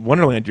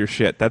Wonderland your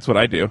shit. That's what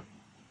I do.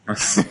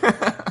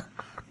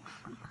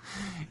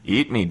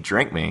 Eat me,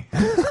 drink me.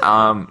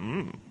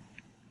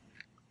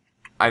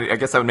 I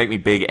guess that would make me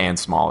big and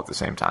small at the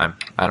same time.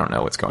 I don't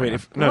know what's going on.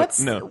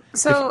 No.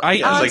 So If I-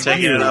 It's Alex, like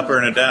taking what's an upper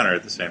and a downer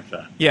at the same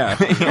time. Yeah.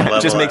 it just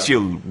level makes out.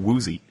 you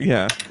woozy.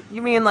 Yeah.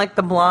 you mean like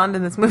the blonde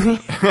in this movie?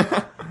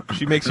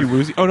 She makes you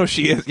woozy. Oh no,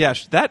 she is.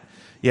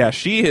 Yeah,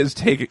 she is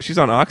taking. She's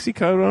on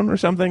oxycodone or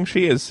something.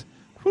 She is.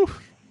 Whew,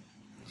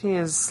 She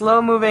is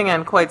slow moving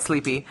and quite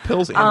sleepy.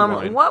 Pills and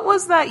wine. What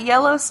was that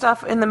yellow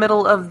stuff in the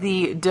middle of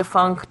the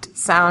defunct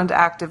sound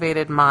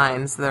activated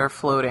mines that are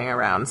floating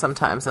around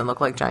sometimes and look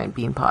like giant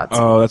bean pods?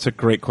 Oh, that's a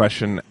great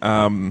question.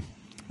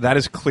 That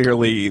is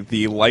clearly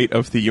the light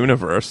of the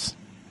universe.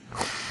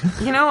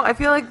 You know, I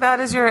feel like that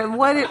is your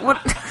what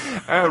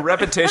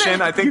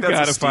Repetition, I think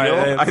that's a steal.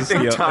 I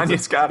think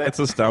Tanya's got it. It's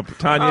a stump.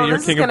 Tanya, Oh, you're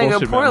this is king of going to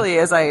bullshit. go poorly,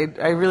 as I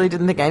really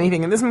didn't think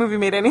anything in this movie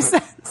made any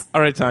sense.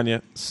 All right,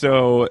 Tanya.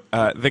 So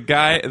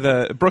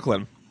the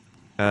Brooklyn.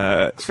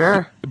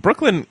 Sure.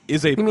 Brooklyn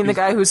is a. You mean the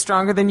guy who's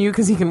stronger than you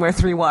because he can wear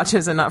 3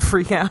 watches and not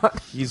freak out?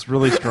 He's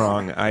really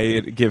strong. I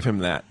give him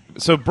that.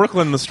 So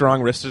Brooklyn, the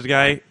strong-wristed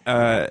guy,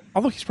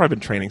 although he's probably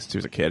been training since he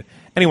was a kid.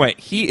 Anyway,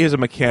 he is a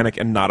mechanic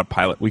and not a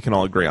pilot. We can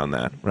all agree on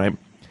that, right?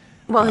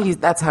 Well,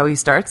 that's how he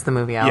starts the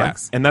movie,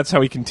 Alex. Yeah, and that's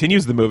how he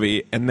continues the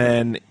movie. And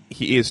then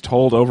he is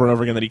told over and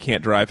over again that he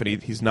can't drive,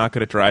 and he's not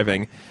good at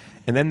driving.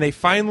 And then they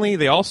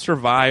all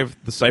survive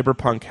the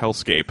cyberpunk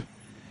hellscape,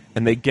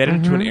 and they get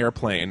into an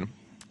airplane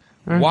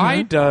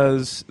Why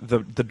does the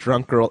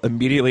drunk girl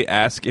immediately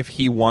ask if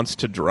he wants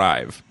to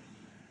drive?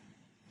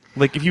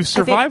 Like, if you've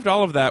survived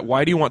all of that,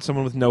 why do you want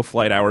someone with no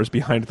flight hours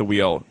behind the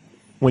wheel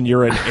when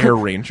you're an air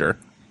ranger?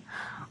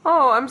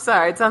 Oh, I'm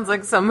sorry. It sounds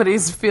like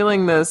somebody's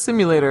feeling the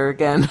simulator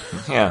again.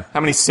 Yeah. How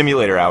many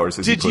simulator hours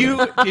Did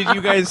you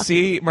guys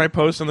see my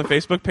post on the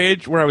Facebook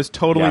page where I was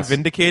totally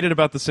vindicated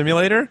about the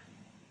simulator?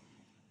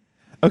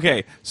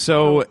 Okay,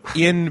 so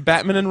in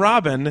Batman and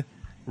Robin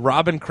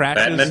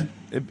crashes.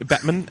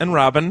 Batman and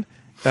Robin.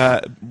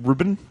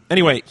 Ruben.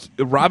 Anyway,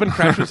 Robin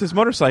crashes his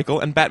motorcycle,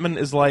 and Batman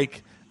is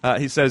like,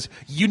 he says,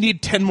 "You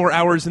need 10 more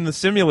hours in the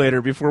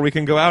simulator before we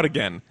can go out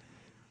again."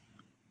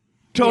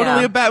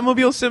 Totally a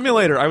Batmobile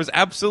simulator. I was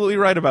absolutely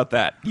right about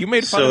that. You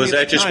made fun of me. So is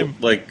that just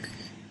like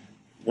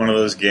one of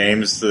those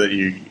games that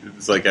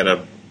it's like in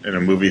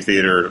a movie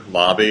theater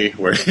lobby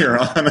where you're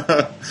on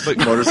a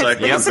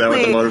motorcycle? Is that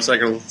what the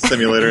motorcycle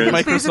simulator is?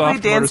 It's basically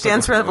Dance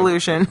Dance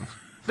Revolution.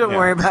 Don't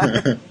worry about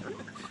it.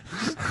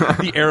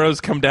 The arrows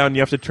come down,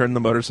 you have to turn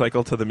the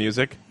motorcycle to the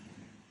music.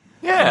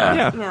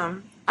 Yeah.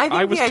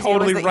 I was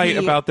totally right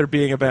about there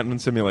being a Batman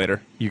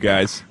simulator, you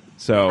guys.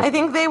 So I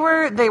think they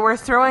were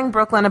throwing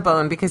Brooklyn a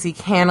bone because he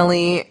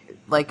cannily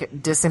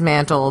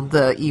dismantled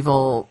the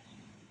evil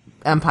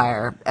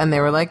empire, and they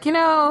were like,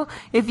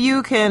 if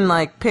you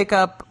can pick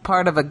up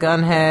part of a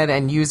gunhead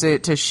and use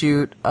it to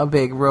shoot a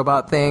big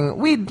robot thing,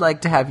 we'd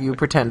like to have you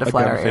pretend to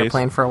fly our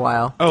airplane for a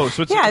while. Oh,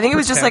 so it's I think it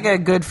was just like a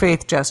good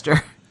faith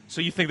gesture.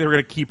 So you think they were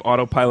going to keep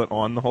autopilot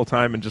on the whole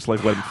time and just let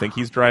him think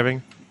he's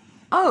driving?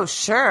 Oh,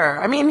 sure.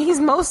 I mean,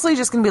 he's mostly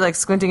just going to be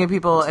squinting at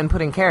people and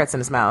putting carrots in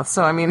his mouth.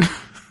 So I mean.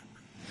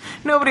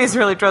 Nobody's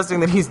really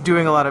trusting that he's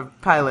doing a lot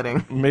of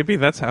piloting. Maybe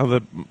that's how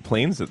the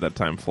planes at that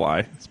time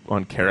fly,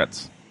 on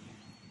carrots.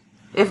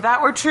 If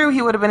that were true,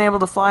 he would have been able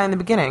to fly in the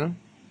beginning.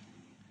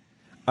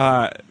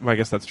 I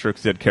guess that's true,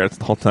 because he had carrots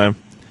the whole time.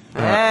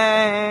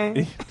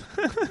 Hey!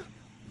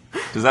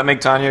 Does that make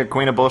Tanya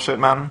Queen of Bullshit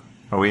Mountain?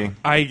 Are we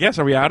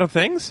out of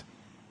things?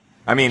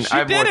 I mean, I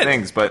have more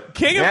things, but...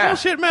 King of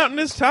Bullshit Mountain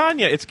is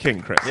Tanya. It's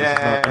King, Chris.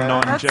 Yeah. It's not a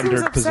non-gendered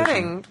that seems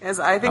upsetting, position. as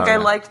I think I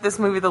liked this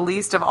movie the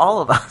least of all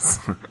of us.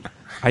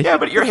 Yeah,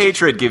 but your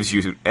hatred gives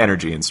you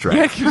energy and strength.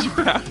 Yeah, it gives you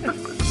power.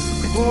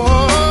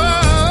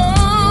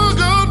 Oh,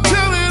 go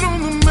tell it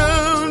on the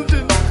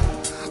mountain,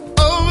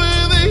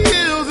 over the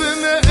hills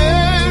and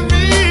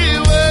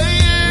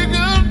everywhere.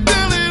 Go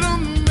tell it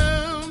on the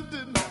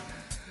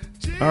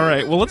mountain. All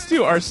right, well, let's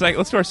do our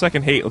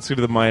second hate. Let's do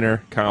the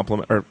minor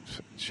compliment.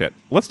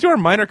 Let's do our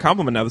minor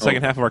compliment now, the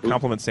second half of our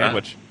compliment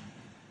sandwich.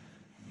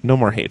 No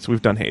more hates.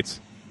 We've done hates.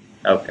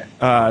 Okay.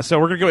 So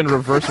we're going to go in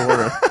reverse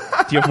order.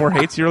 Do you have more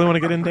hates you really want to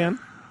get in, Dan?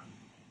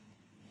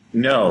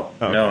 No.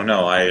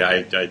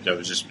 I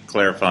was just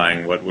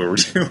clarifying what we were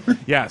doing.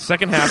 Yeah,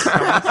 second half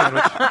compliment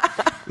sandwich.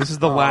 This is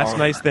the last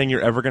nice thing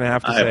you're ever going to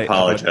have to say. I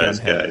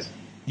apologize, guys.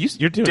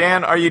 You're doing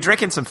Dan, are you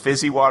drinking some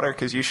fizzy water?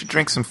 Because you should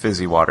drink some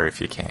fizzy water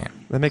if you can.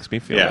 That makes me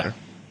feel better.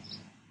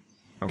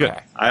 Okay. Good.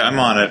 I'm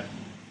on it.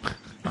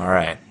 All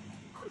right.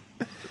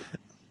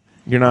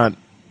 You're not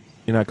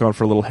going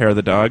for a little hair of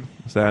the dog?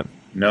 Is that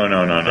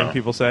No.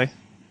 people say?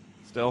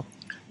 Still?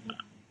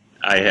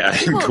 I'm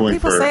going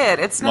people for say it.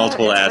 It's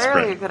multiple aspirin. It's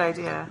really a good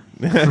idea.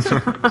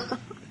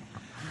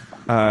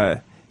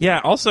 Yeah,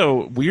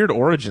 also, weird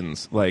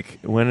origins. Like,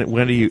 when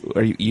are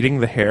you eating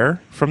the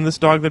hair from this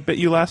dog that bit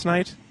you last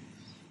night?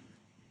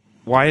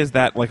 Why is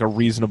that a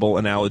reasonable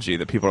analogy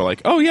that people are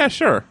like, oh yeah,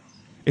 sure.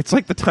 It's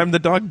like the time the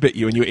dog bit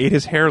you and you ate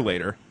his hair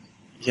later.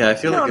 Yeah, I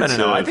feel like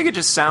No. I think it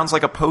just sounds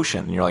like a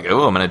potion. You're like,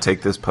 oh, I'm going to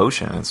take this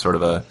potion. It's sort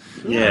of a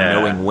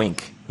knowing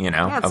wink,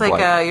 Yeah, it's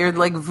you're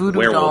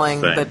voodoo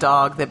dolling the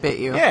dog that bit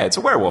you. Yeah, it's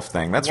a werewolf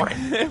thing. That's right.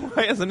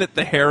 Why isn't it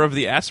the hair of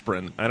the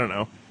aspirin? I don't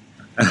know.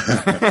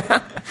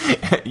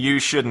 You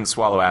shouldn't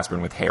swallow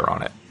aspirin with hair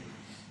on it.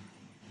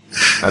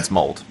 That's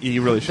mold.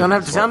 You really should. Don't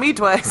have to tell me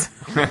twice.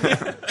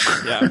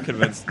 Yeah, I'm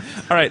convinced.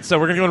 All right, so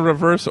we're going to go in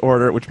reverse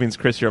order, which means,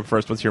 Chris, you're up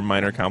first. What's your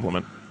minor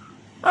compliment?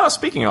 Oh,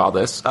 speaking of all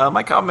this,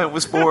 my comment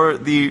was for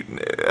the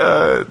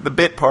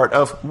bit part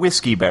of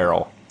Whiskey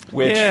Barrel,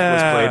 which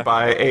was played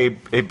by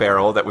a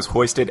barrel that was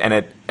hoisted,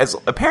 and as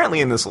apparently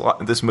in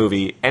this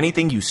movie,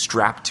 anything you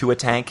strap to a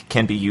tank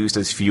can be used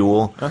as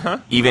fuel,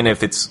 even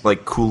if it's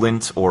like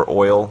coolant or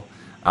oil.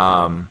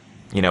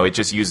 It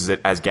just uses it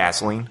as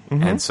gasoline,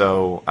 and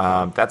so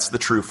that's the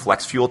true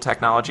flex fuel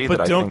technology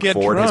that I think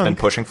Ford has been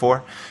pushing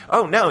for.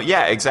 Oh no,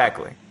 yeah,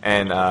 exactly.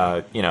 And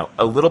a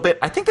little bit.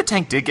 I think the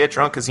tank did get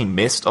drunk because he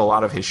missed a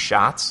lot of his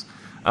shots.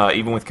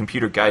 Even with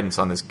computer guidance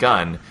on this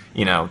gun,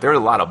 there are a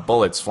lot of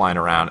bullets flying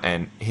around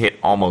and hit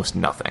almost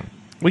nothing.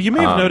 Well, you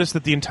may have noticed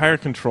that the entire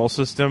control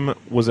system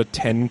was a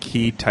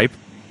 10-key type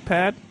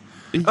pad.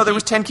 Oh, there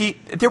was 10 key.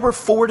 There were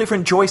 4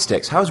 different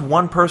joysticks. How is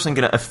one person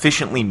going to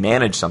efficiently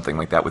manage something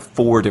like that with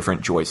 4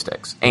 different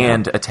joysticks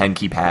and a 10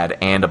 key pad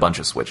and a bunch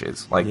of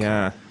switches?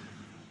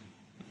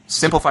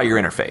 Simplify your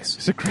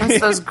interface. It's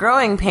those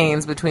growing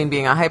pains between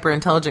being a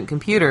hyper-intelligent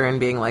computer and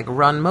being, like,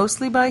 run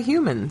mostly by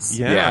humans.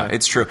 Yeah,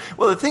 it's true.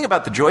 Well, the thing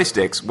about the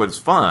joysticks was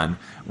fun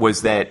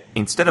was that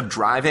instead of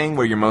driving,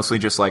 where you're mostly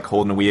just, like,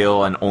 holding a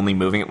wheel and only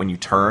moving it when you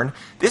turn,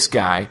 this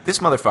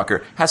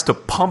motherfucker, has to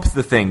pump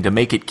the thing to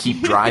make it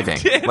keep driving.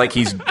 Like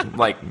he's,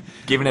 like,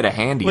 giving it a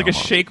handy Like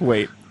almost. a shake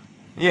weight.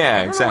 Yeah,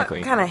 I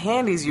exactly. don't know what kind of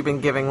handies you've been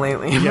giving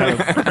lately. Yeah,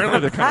 apparently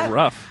they're kind of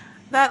rough.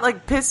 That,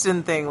 like,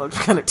 piston thing looked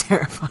kind of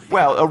terrifying.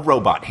 Well, a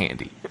robot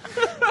handy.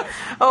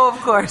 Oh, of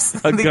course.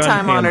 A The gun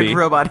time-honored handy.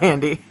 robot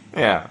handy.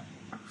 Yeah.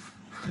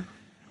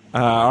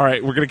 All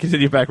right, we're going to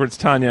continue backwards.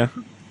 Tanya,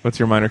 what's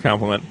your minor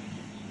compliment?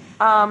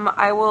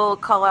 I will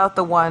call out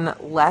the one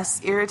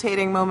less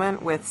irritating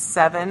moment with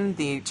Seven,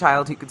 the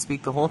child who could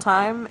speak the whole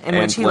time, in And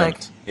which he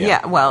limped.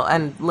 Yeah.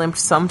 and limped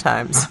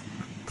sometimes.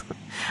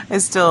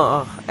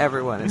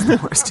 Everyone is the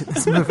worst in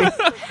this movie.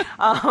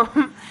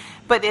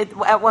 But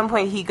at one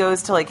point he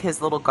goes to, like,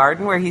 his little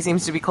garden where he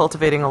seems to be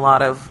cultivating a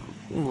lot of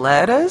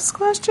lettuce,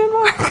 question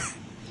mark?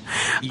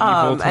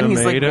 And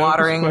he's, like,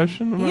 watering.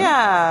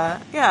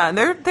 Yeah. And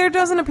there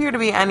doesn't appear to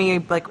be any,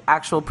 like,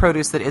 actual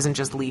produce that isn't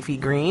just leafy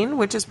green,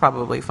 which is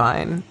probably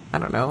fine. I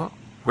don't know.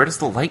 Where does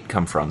the light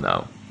come from,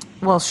 though?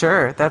 Well,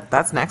 sure.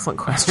 That's an excellent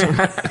question.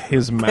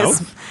 His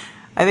mouth?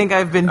 I think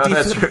I've been. Oh,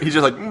 that's true. He's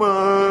just like,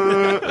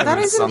 That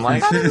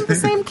isn't the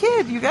same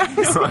kid, you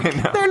guys. I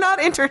know. They're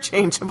not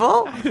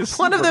interchangeable.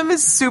 One of them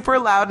is super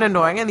loud and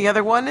annoying, and the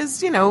other one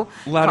is, Loud and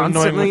annoying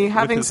constantly with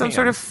having his some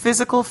sort of hands.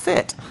 physical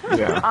fit.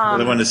 Yeah. The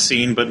other one is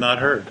seen but not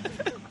heard.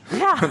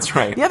 Yeah, That's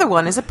right. The other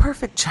one is a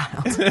perfect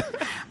child.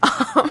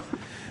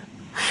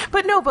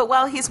 But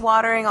while he's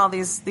watering all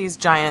these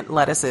giant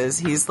lettuces,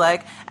 he's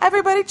like,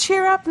 "Everybody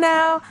cheer up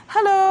now,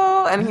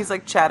 hello!" And he's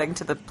like chatting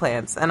to the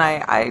plants. And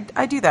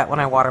I do that when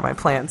I water my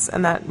plants,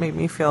 and that made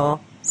me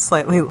feel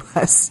slightly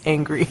less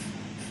angry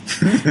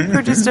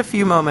for just a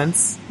few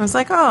moments. I was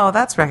like, "Oh,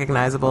 that's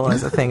recognizable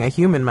as a thing a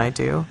human might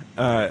do."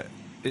 When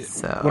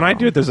I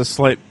do it, there's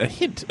a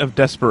hint of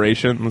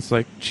desperation. It's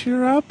like,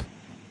 cheer up.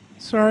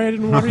 Sorry, I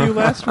didn't water you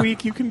last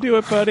week. You can do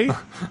it, buddy.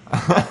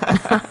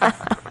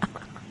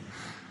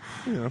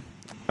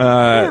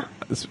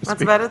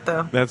 That's about it,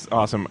 though. That's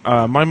awesome.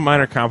 My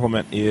minor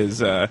compliment is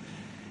the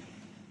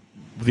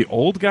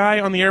old guy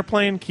on the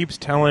airplane keeps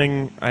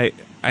telling. I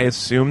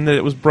assume that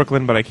it was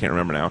Brooklyn, but I can't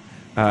remember now.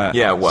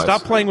 Yeah, it was.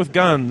 Stop playing with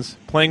guns.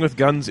 Playing with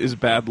guns is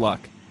bad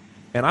luck.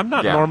 And I'm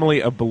not normally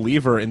a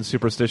believer in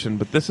superstition,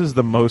 but this is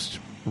the most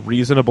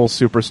reasonable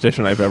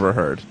superstition I've ever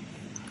heard.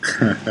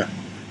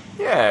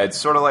 Yeah, it's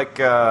sort of like,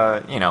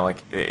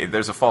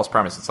 there's a false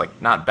premise. It's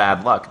like, not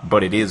bad luck,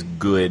 but it is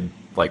good,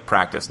 like,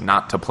 practice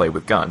not to play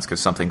with guns because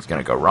something's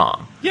going to go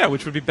wrong. Yeah,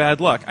 which would be bad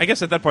luck. I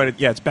guess at that point,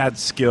 it's bad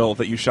skill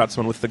that you shot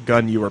someone with the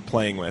gun you were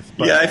playing with.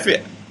 But Yeah,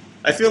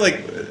 I feel like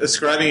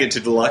ascribing it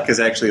to luck is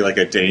actually like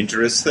a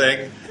dangerous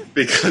thing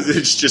because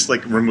it's just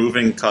like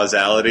removing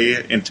causality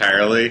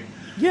entirely.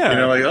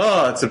 Yeah. Like,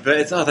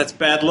 that's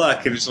bad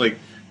luck, and it's like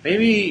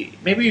maybe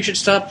you should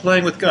stop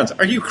playing with guns.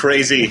 Are you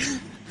crazy?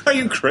 Are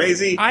you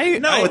crazy?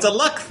 It's a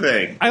luck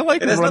thing. I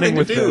like it has running nothing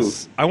with to do.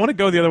 this. I want to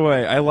go the other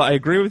way. I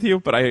agree with you,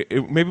 but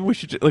maybe we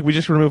should we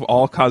just remove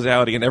all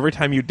causality, and every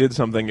time you did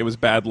something, it was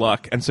bad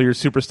luck, and so your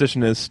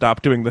superstition is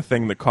stop doing the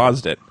thing that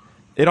caused it.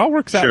 It all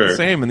works out the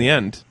same in the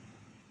end.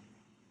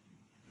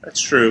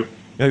 That's true.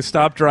 Like,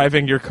 stop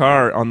driving your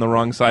car on the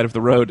wrong side of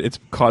the road. It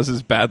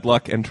causes bad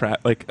luck and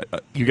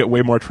you get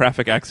way more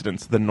traffic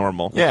accidents than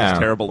normal. Which is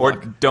terrible or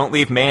luck. don't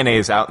leave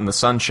mayonnaise out in the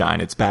sunshine.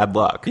 It's bad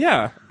luck.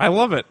 Yeah, I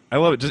love it.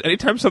 Just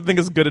anytime something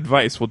is good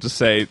advice, we'll just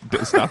say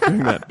stop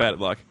doing that. Bad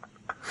luck.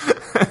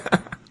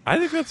 I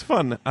think that's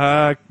fun.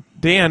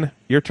 Dan,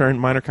 your turn.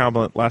 Minor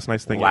compliment. Last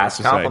nice thing. Last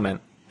you have to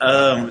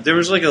compliment. There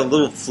was like a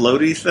little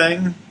floaty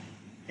thing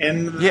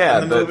in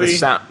the movie. The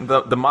sound,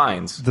 the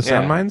mines. The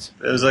sound mines?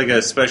 It was like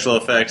a special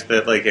effect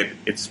that like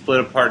it split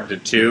apart into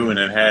two, and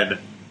it had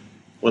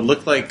what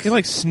looked like It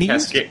like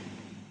sneezed? It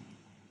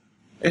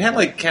had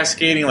like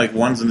cascading like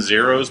ones and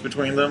zeros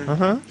between them.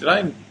 Uh-huh. Did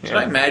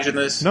I imagine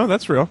this? No,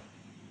 that's real.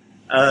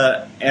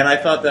 And I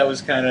thought that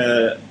was kind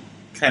of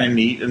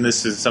neat. And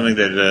this is something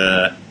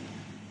that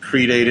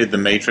predated The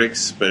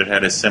Matrix, but it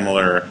had a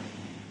similar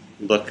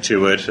look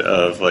to it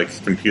of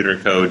like computer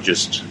code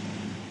just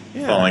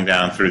falling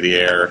down through the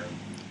air.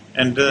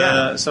 And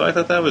so I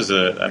thought that was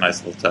a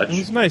nice little touch. It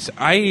was nice.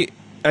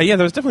 There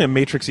was definitely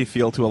a Matrixy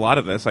feel to a lot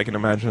of this. I can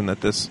imagine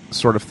that this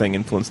sort of thing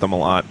influenced them a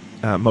lot.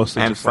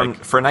 Mostly And just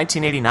for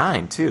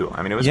 1989 too.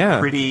 I mean, it was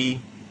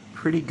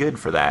pretty good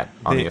for that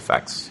on the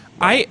effects.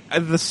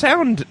 The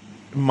sound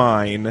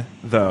mine,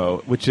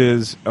 though, which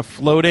is a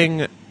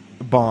floating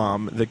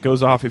bomb that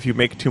goes off if you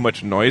make too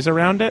much noise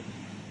around it,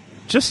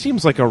 just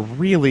seems like a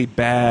really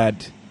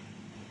bad.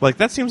 Like,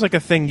 that seems like a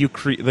thing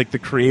the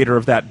creator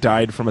of that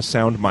died from a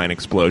sound mine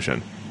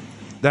explosion.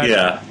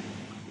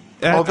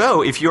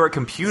 Although, if you're a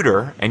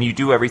computer and you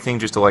do everything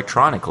just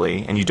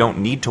electronically and you don't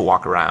need to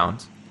walk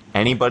around,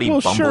 anybody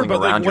bumbling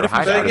around your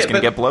hideout is going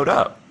to get blowed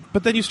up.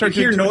 But then you start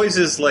You hear doing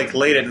noises like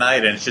late at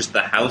night, and it's just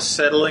the house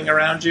settling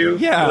around you.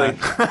 Yeah, Like,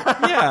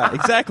 yeah,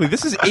 exactly.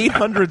 This is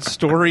 800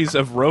 stories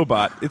of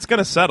robot. It's going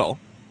to settle.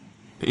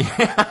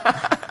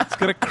 It's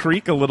going to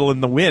creak a little in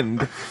the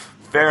wind.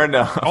 Fair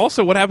enough.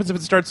 Also, what happens if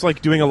it starts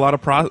like doing a lot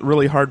of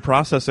really hard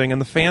processing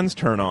and the fans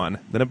turn on?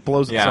 Then it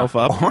blows itself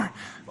up.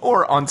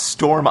 Or on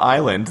Storm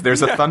Island,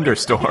 there's a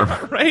thunderstorm.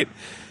 Right?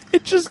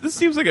 This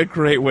seems like a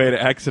great way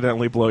to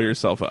accidentally blow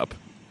yourself up.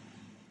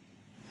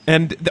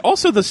 And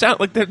also the sound,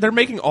 like they're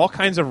making all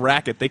kinds of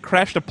racket. They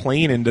crashed a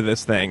plane into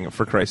this thing,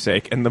 for Christ's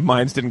sake, and the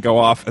mines didn't go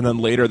off. And then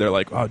later they're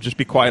like, "Oh, just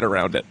be quiet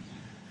around it."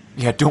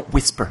 Yeah, don't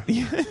whisper.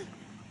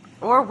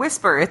 Or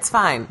whisper, it's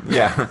fine.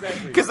 Yeah,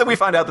 because then we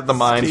find out that the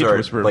mines Stage are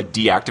whisper. like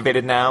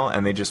deactivated now,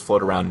 and they just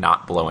float around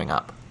not blowing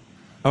up.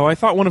 Oh, I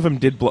thought one of them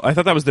did blow. I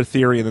thought that was their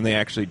theory, and then they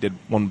actually did.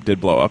 One did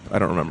blow up. I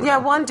don't remember. Yeah,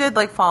 one did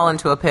like fall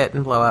into a pit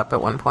and blow up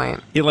at one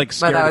point. It like But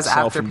scared that was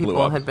itself after and blew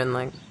people up. had been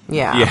like,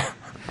 yeah. Yeah.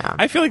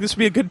 I feel like this would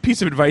be a good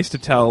piece of advice to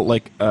tell,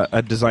 like,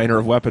 a designer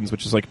of weapons,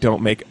 which is, like,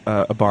 don't make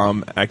a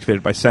bomb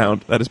activated by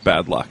sound. That is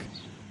bad luck.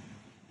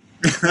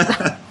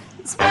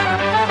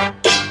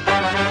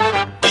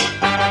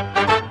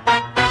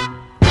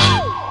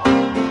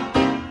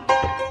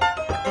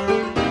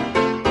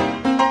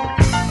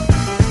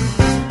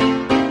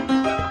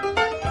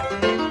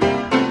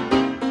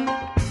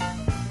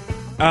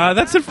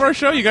 That's it for our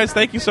show, you guys.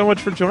 Thank you so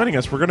much for joining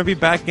us. We're going to be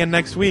back again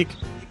next week.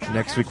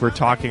 Next week we're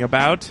talking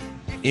about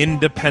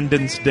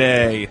Independence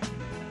Day.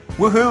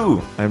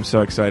 Woohoo! I'm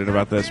so excited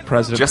about this.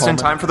 President Just in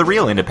Pullman- time for the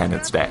real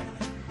Independence Day.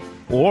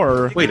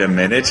 Or wait a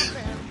minute.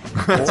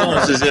 It's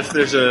almost as if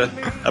there's a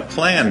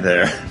plan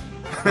there.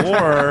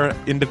 or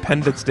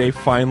Independence Day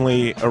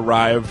finally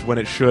arrived when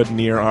it should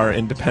near our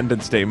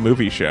Independence Day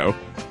movie show.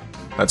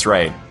 That's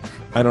right.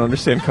 I don't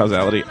understand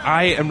causality.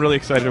 I am really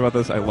excited about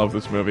this. I love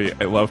this movie.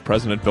 I love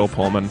President Bill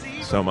Pullman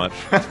so much.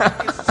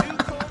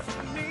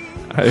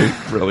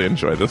 I really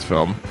enjoy this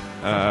film.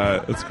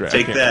 It's great.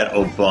 Take that,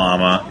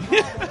 Obama.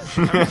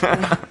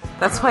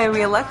 That's why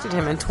we elected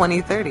him in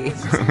 2030.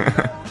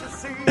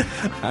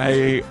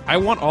 I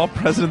want all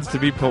presidents to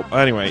be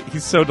anyway,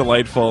 he's so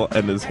delightful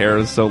and his hair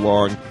is so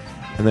long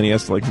and then he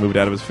has to like move it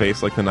out of his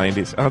face like the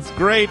 90s. Oh, it's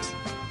great.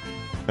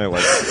 I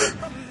like it.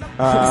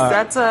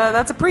 That's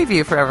a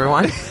preview for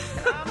everyone.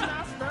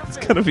 It's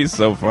gonna be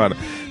so fun.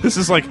 This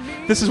is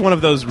one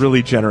of those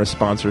really generous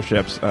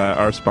sponsorships.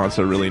 Our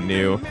sponsor really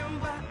knew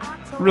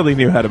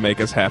how to make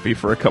us happy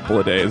for a couple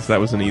of days. That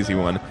was an easy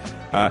one.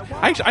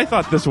 I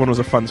thought this one was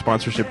a fun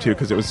sponsorship too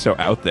because it was so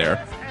out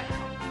there.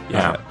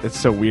 Yeah. It's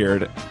so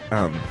weird.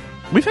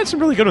 We've had some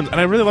really good ones, and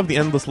I really love the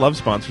Endless Love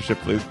sponsorship,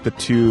 the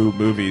two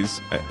movies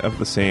of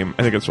the same.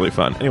 I think it's really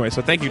fun. Anyway,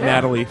 so thank you,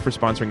 Natalie, for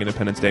sponsoring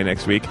Independence Day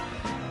next week.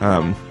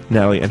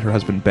 Natalie and her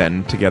husband,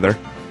 Ben, together.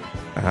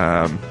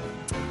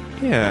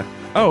 Yeah.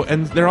 Oh,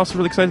 and they're also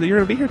really excited that you're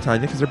going to be here,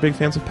 Tanya, because they're big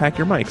fans of Pack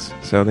Your Mics,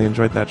 so they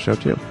enjoyed that show,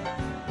 too.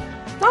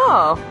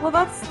 Oh, well,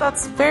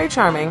 that's very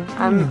charming.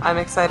 I'm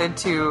excited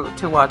to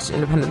watch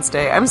Independence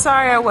Day. I'm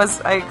sorry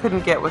I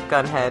couldn't get with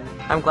Gunhed.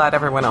 I'm glad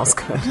everyone else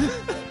could.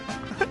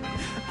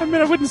 I mean,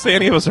 I wouldn't say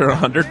any of us are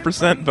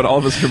 100%, but all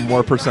of us are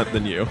more percent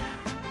than you.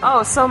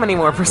 Oh, so many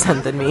more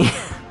percent than me.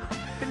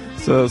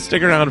 So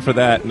stick around for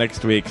that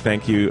next week.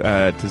 Thank you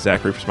to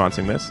Zachary for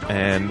sponsoring this,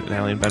 and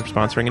Natalie and Ben for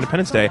sponsoring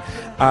Independence Day.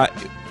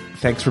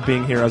 Thanks for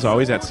being here, as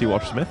always, at C.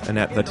 Walter Smith and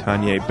at the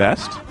Tanya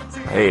Best.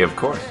 Hey, of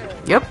course.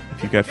 Yep.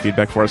 If you've got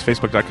feedback for us,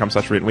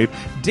 facebook.com/readandweep.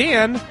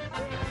 Dan,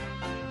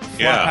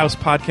 Yeah.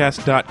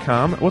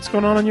 FlopHousePodcast.com. What's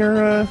going on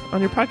your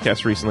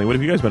podcast recently? What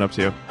have you guys been up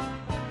to?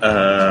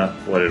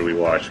 What did we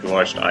watch? We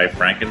watched I,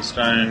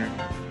 Frankenstein.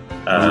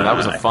 Ooh, that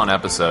was a fun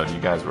episode. You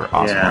guys were awesome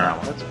on Yeah.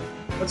 that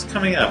one. What's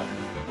coming up?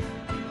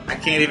 I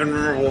can't even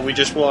remember what we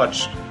just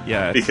watched.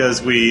 Yeah.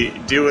 Because we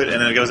do it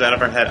and then it goes out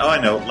of our head. Oh, I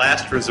know.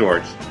 Last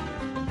Resort.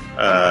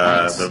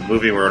 Nice. The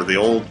movie where the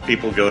old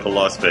people go to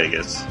Las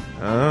Vegas.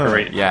 Oh.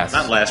 Right? Yes.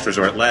 Not Last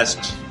Resort.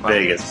 Last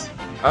Vegas.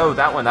 Oh,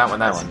 that one. Last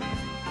I'm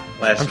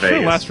Vegas.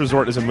 sure Last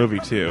Resort is a movie,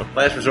 too.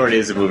 Last Resort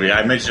is a movie.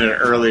 I mentioned it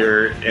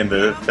earlier in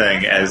the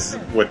thing as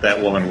what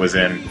that woman was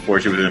in before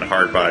she was in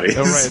Hard Bodies.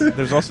 Oh, right.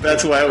 There's also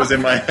That's why it was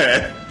in my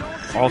head.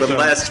 Also- But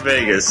Las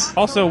Vegas.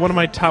 also one of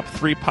my top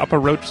 3 Papa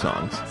Roach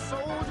songs.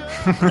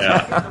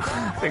 Yeah.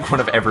 I think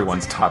one of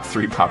everyone's top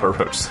 3 Papa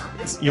Roach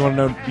songs. You want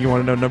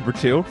to know number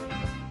 2?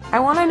 I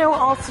want to know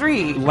all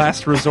three.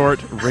 Last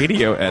Resort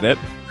radio edit.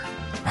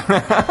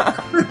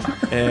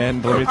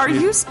 And let me Are see.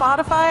 you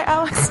Spotify,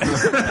 Alex?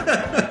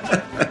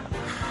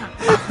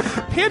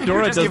 Pandora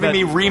You're just does giving that.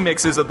 me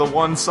remixes of the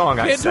one song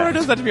I Pandora said.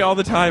 does that to me all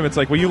the time. It's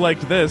like, well, you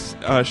liked this.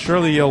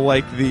 Surely you'll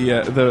like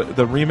the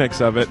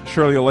remix of it.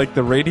 Surely you'll like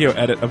the radio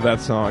edit of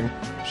that song.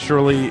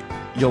 Surely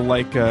you'll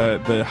like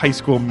the High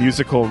School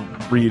Musical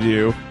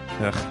redo.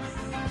 Ugh.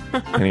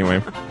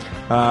 Anyway,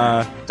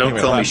 Don't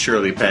call me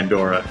Shirley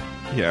Pandora.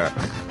 Yeah,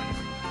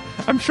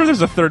 I'm sure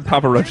there's a third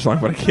Papa Roach song,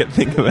 but I can't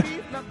think of it.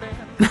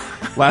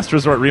 Last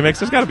Resort remix.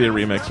 There's got to be a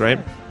remix, right?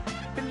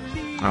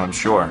 Oh, I'm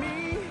sure.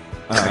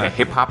 Like a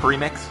hip hop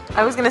remix?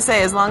 I was gonna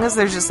say, as long as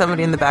there's just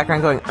somebody in the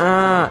background going,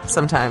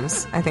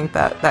 sometimes, I think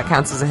that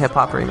counts as a hip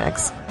hop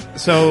remix.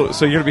 So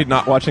you're gonna be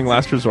not watching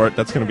Last Resort.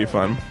 That's gonna be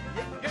fun.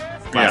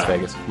 Las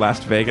Vegas.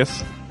 Last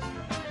Vegas.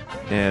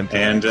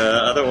 And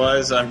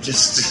otherwise, I'm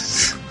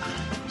just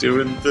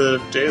doing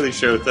the Daily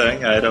Show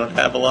thing. I don't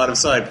have a lot of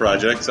side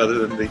projects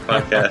other than the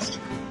podcast.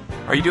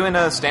 Are you doing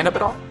a stand-up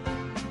at all?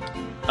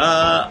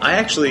 I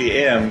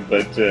actually am,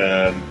 but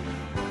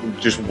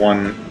just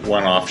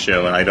one-off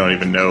show, and I don't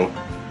even know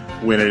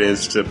when it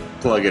is to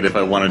plug it if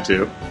I wanted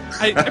to.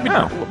 I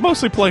mean,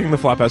 mostly plugging the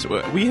Flophouse.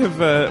 We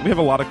have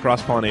a lot of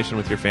cross-pollination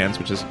with your fans,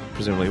 which is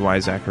presumably why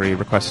Zachary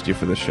requested you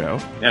for this show.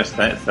 Yes,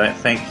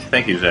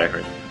 thank you,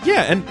 Zachary.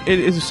 Yeah, and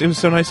it was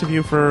so nice of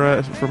you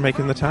for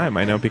making the time.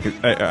 I know, because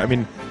I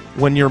mean,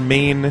 when your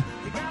main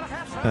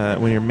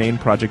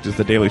project is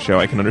the Daily Show,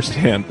 I can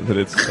understand that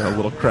it's a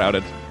little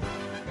crowded.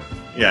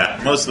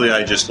 Yeah, mostly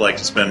I just like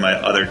to spend my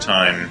other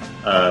time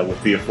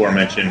with the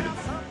aforementioned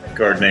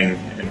gardening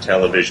and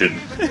television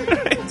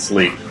and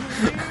sleep.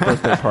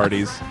 Birthday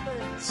parties,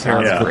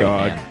 Sounds the great,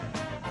 dog, man.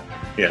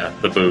 Yeah,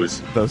 the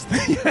booze. those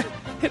things.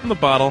 Hitting the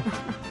bottle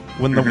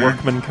when the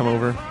workmen come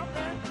over.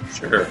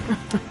 Sure.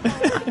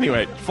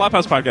 Anyway,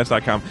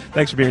 flophousepodcast.com.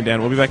 Thanks for being here,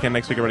 Dan. We'll be back in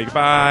next week, everybody.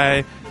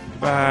 Goodbye.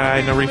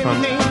 Bye. No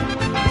refund.